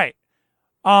 Right.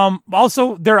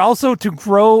 Also, they're also to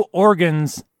grow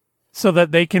organs so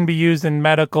that they can be used in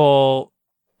medical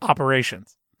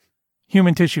operations.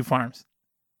 Human tissue farms.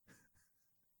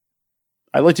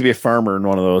 I'd like to be a farmer in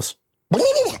one of those.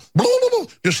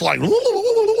 Just like...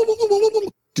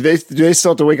 Do they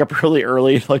still have to wake up really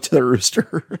early, like to the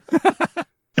rooster?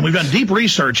 And we've done deep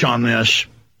research on this.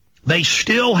 They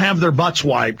still have their butts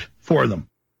wiped for them.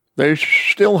 They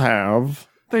still have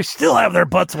their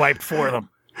butts wiped for them.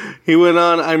 He went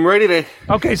on, I'm ready to...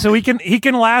 Okay, so he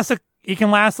can last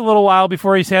a little while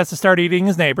before he has to start eating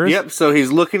his neighbors. Yep, so he's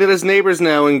looking at his neighbors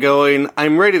now and going,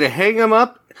 I'm ready to hang them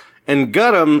up and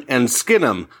gut them and skin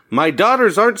them. My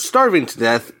daughters aren't starving to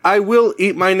death. I will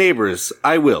eat my neighbors.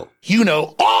 I will. You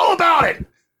know all about it.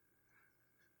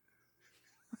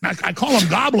 I call them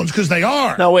goblins because they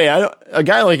are. No, wait. A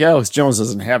guy like Alex Jones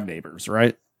doesn't have neighbors,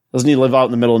 right? Doesn't he live out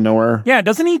in the middle of nowhere? Yeah,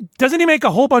 doesn't he make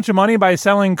a whole bunch of money by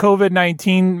selling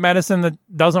COVID-19 medicine that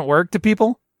doesn't work to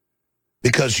people?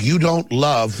 Because you don't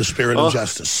love the spirit of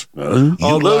justice. You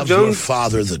love your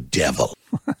father, the devil.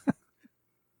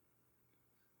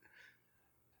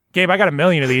 Gabe, I got 1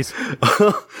 million of these.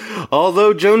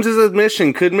 Although Jones's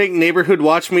admission could make neighborhood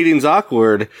watch meetings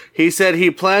awkward, he said he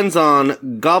plans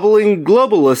on gobbling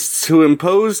globalists who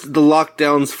imposed the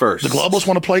lockdowns first. The globalists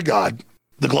want to play God.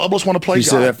 The globalists want to play God. You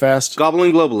say that fast?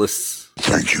 Gobbling globalists.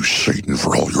 Thank you, Satan,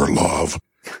 for all your love.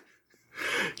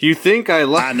 You think I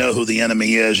know who the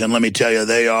enemy is, and let me tell you,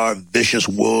 they are vicious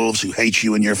wolves who hate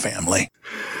you and your family.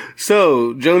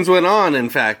 So, Jones went on, in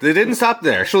fact. They didn't stop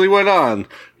there. Actually went on.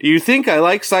 You think I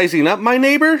like sizing up my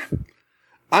neighbor?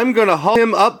 I'm gonna haul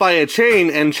him up by a chain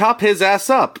and chop his ass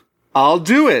up. I'll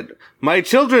do it. My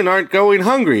children aren't going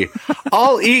hungry.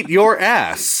 I'll eat your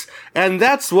ass. And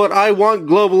that's what I want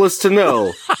globalists to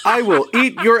know. I will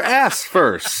eat your ass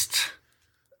first.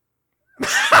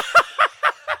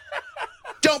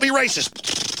 Don't be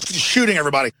racist. Shooting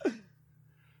everybody.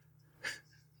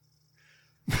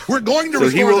 We're going to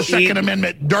restore the Second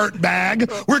Amendment,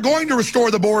 dirtbag. We're going to restore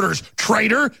the borders.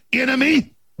 Traitor,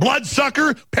 enemy,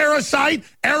 bloodsucker, parasite,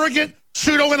 arrogant,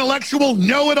 pseudo-intellectual,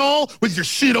 know-it-all with your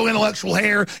pseudo-intellectual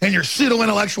hair and your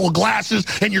pseudo-intellectual glasses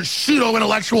and your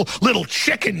pseudo-intellectual little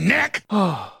chicken neck.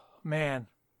 Oh, man.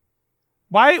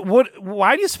 Why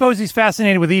do you suppose he's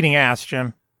fascinated with eating ass,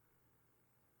 Jim?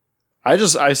 I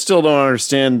still don't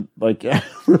understand, like,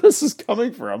 where this is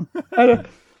coming from.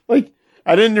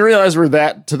 I didn't realize we're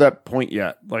to that point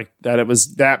yet, like, that it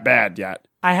was that bad yet.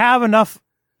 I have enough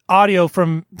audio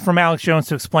from Alex Jones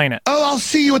to explain it. Oh, I'll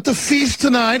see you at the feast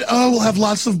tonight. Oh, we'll have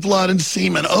lots of blood and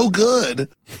semen. Oh, good.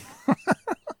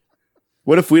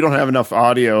 What if we don't have enough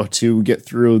audio to get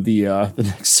through the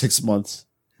next 6 months?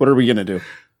 What are we going to do?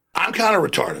 I'm kind of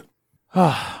retarded.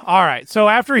 All right. So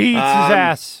after he eats his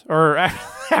ass, or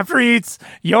after he eats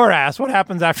your ass, what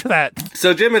happens after that?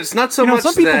 So, Jim, it's not so much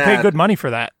some people pay good money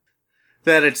for that.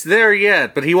 That it's there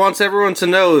yet, but he wants everyone to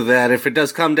know that if it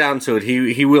does come down to it,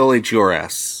 he will eat your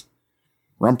ass.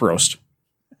 Rump roast.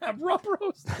 Rump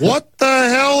roast. What the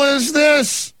hell is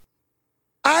this?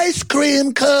 Ice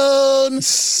cream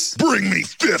cones. Bring me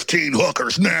 15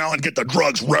 hookers now and get the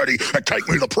drugs ready and take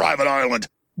me to the private island.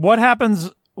 What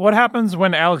happens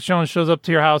when Alex Jones shows up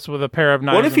to your house with a pair of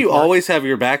knives? What if you always have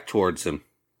your back towards him?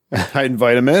 I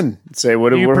invite him in. Say, what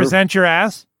do you present your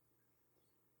ass?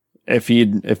 If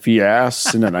he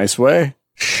asks in a nice way.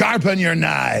 Sharpen your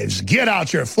knives. Get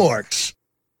out your forks.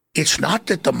 It's not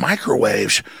that the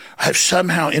microwaves have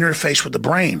somehow interfaced with the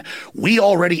brain. We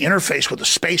already interface with the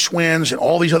space winds and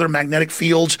all these other magnetic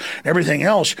fields and everything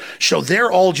else. So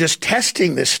they're all just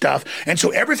testing this stuff. And so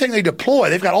everything they deploy,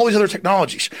 they've got all these other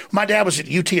technologies. My dad was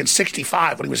at UT in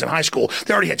 65 when he was in high school.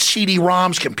 They already had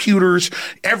CD-ROMs, computers,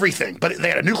 everything. But they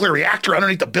had a nuclear reactor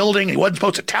underneath the building. He wasn't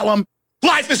supposed to tell them.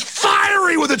 Life is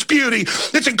fiery with its beauty,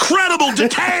 its incredible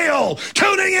detail.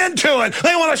 Tuning into it,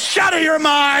 they want to shut your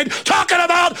mind talking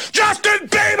about Justin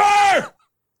Bieber.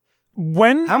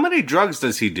 How many drugs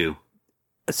does he do?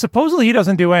 Supposedly he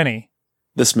doesn't do any.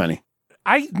 This many.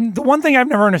 The one thing I've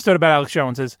never understood about Alex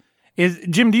Jones is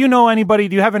Jim, do you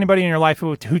have anybody in your life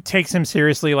who takes him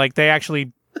seriously? Like they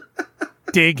actually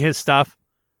dig his stuff?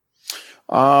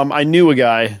 I knew a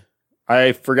guy.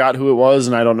 I forgot who it was,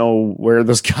 and I don't know where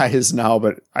this guy is now,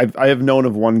 but I have known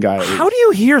of one guy. How do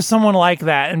you hear someone like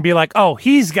that and be like, oh,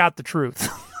 he's got the truth?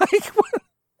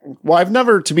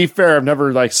 Well, to be fair, I've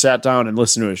never like sat down and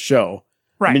listened to his show.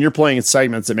 Right. I mean, you're playing in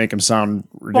segments that make him sound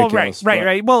ridiculous. Well,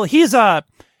 right. Well, he's a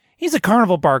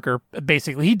carnival barker,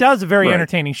 basically. He does a very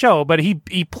entertaining show, but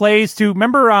he plays to,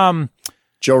 remember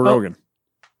Joe Rogan.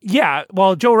 Yeah,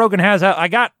 well, Joe Rogan has. I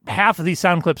got half of these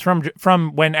sound clips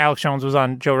from when Alex Jones was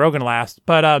on Joe Rogan last,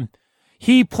 but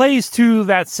he plays to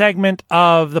that segment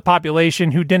of the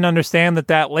population who didn't understand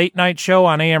that late night show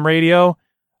on AM radio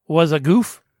was a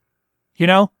goof. You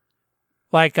know,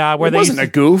 like where it wasn't a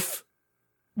goof.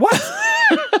 What?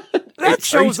 That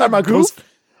show's a goof.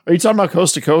 Are you talking about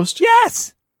Coast to Coast?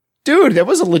 Yes, dude, that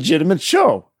was a legitimate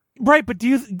show. Right, but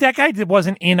that guy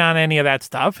wasn't in on any of that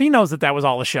stuff. He knows that was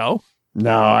all a show.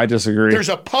 No, I disagree. There's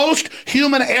a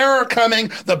post-human era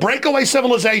coming, the breakaway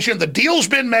civilization, the deal's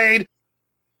been made.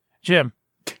 Jim.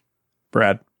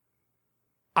 Brad.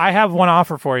 I have one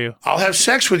offer for you. I'll have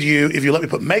sex with you if you let me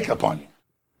put makeup on you.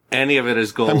 Any of it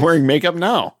is gold. I'm wearing makeup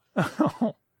now.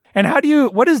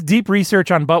 And what does deep research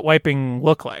on butt wiping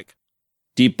look like?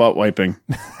 Deep butt wiping.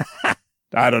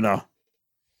 I don't know.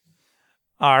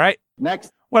 All right.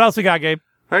 Next. What else we got, Gabe?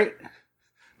 All right.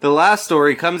 The last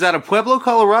story comes out of Pueblo,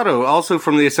 Colorado, also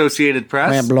from the Associated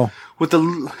Press. Pueblo.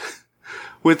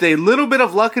 With a little bit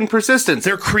of luck and persistence.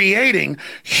 They're creating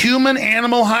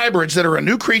human-animal hybrids that are a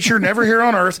new creature never here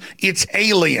on Earth. It's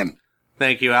alien.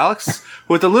 Thank you, Alex.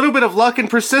 With a little bit of luck and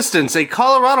persistence, a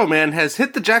Colorado man has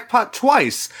hit the jackpot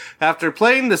twice after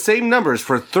playing the same numbers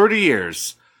for 30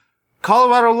 years.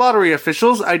 Colorado lottery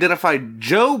officials identified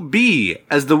Joe B.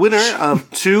 as the winner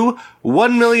of two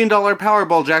 $1 million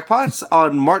Powerball jackpots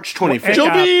on March 25th.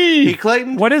 Joe B! He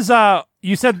claimed... What is,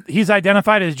 you said he's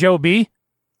identified as Joe B?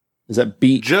 Is that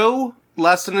B? Joe,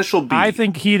 last initial B. I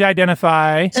think he'd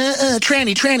identify...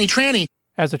 tranny.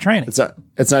 As a tranny.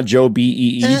 It's not Joe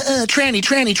B-E-E.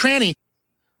 Tranny.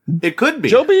 It could be.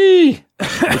 Joe B!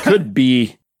 It could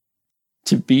be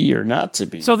to be or not to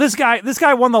be. So this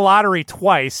guy won the lottery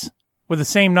twice with the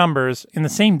same numbers in the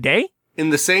same day?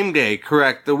 In the same day,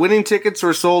 correct. The winning tickets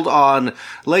were sold on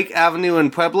Lake Avenue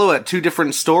in Pueblo at two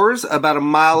different stores about a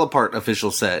mile apart,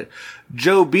 officials said.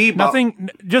 Joe B.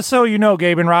 Just so you know,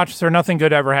 Gabe, in Rochester, nothing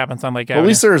good ever happens on Lake Avenue. At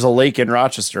least there's a lake in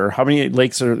Rochester. How many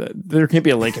lakes are there? There can't be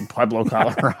a lake in Pueblo,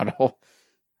 Colorado.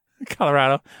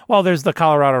 Colorado. Well, there's the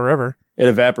Colorado River. It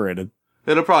evaporated.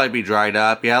 It'll probably be dried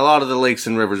up. Yeah, a lot of the lakes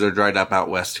and rivers are dried up out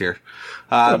west here.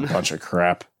 A bunch of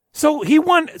crap. So he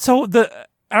won.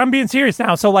 I'm being serious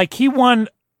now. So he won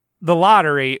the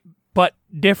lottery, but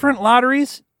different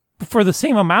lotteries for the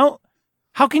same amount?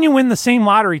 How can you win the same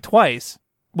lottery twice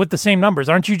with the same numbers?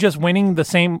 Aren't you just winning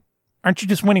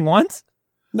once?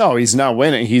 No, he's not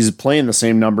winning. He's playing the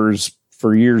same numbers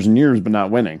for years and years, but not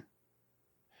winning.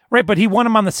 Right, but he won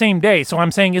them on the same day. So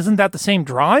I'm saying, isn't that the same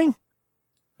drawing?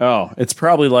 Oh, it's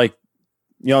probably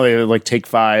they take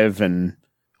five and...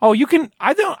 Oh, you can...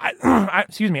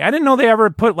 excuse me. I didn't know they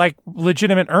ever put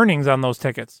legitimate earnings on those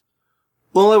tickets.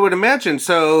 Well, I would imagine.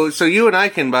 So you and I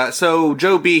can buy... So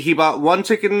Joe B., he bought one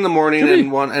ticket in the morning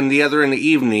and the other in the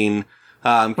evening.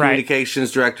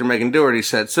 Communications Director Megan Doherty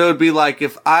said. So it'd be like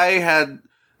if I had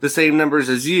the same numbers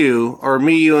as you, or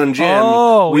me, you, and Jim,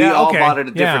 we all bought it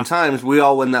at different times. We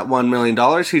all win that $1 million.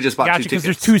 He just bought two tickets. Because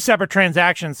there's two separate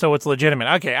transactions, so it's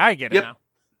legitimate. Okay, I get it now.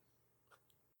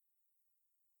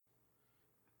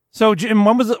 So, Jim,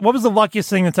 what was the luckiest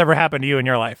thing that's ever happened to you in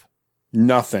your life?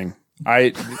 Nothing.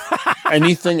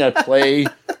 Anything I play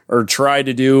or try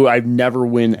to do, I never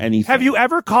win anything. Have you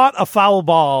ever caught a foul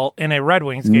ball in a Red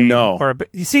Wings game? No.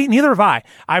 You see, neither have I.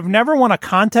 I've never won a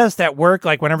contest at work,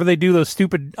 like whenever they do those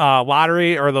stupid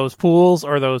lottery or those pools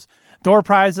or those door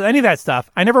prizes, any of that stuff.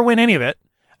 I never win any of it.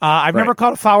 I've never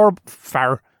caught a foul.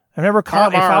 I've never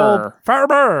caught a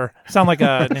foul. Sound like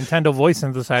a Nintendo voice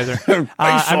synthesizer.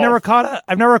 I've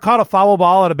never caught a foul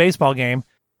ball at a baseball game.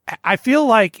 I feel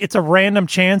like it's a random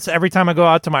chance every time I go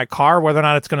out to my car whether or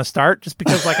not it's going to start, just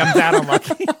because I'm that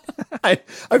unlucky.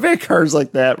 I've had cars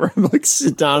like that where I'm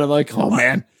sit down. I'm like, oh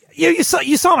man, you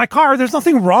saw my car. There's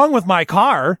nothing wrong with my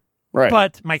car, right?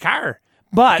 But my car.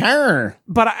 But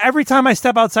every time I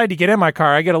step outside to get in my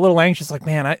car, I get a little anxious. Like,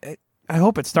 man, I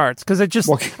hope it starts, because I've just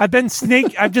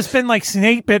been like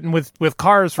snake bitten with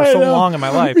cars for so long in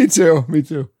my life. Me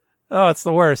too. Oh, it's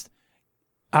the worst.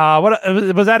 What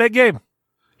was that it, Gabe?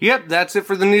 Yep, that's it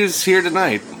for the news here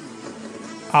tonight.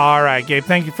 All right, Gabe,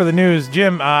 thank you for the news.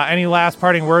 Jim, any last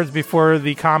parting words before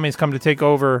the commies come to take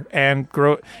over and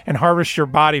grow and harvest your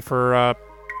body for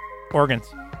organs?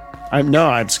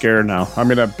 I'm scared now. I'm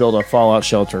going to build a fallout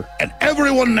shelter. And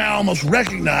everyone now must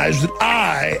recognize that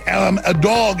I am a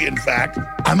dog, in fact.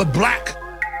 I'm a black.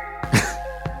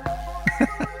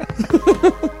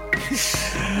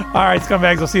 All right,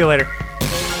 scumbags. We'll see you later.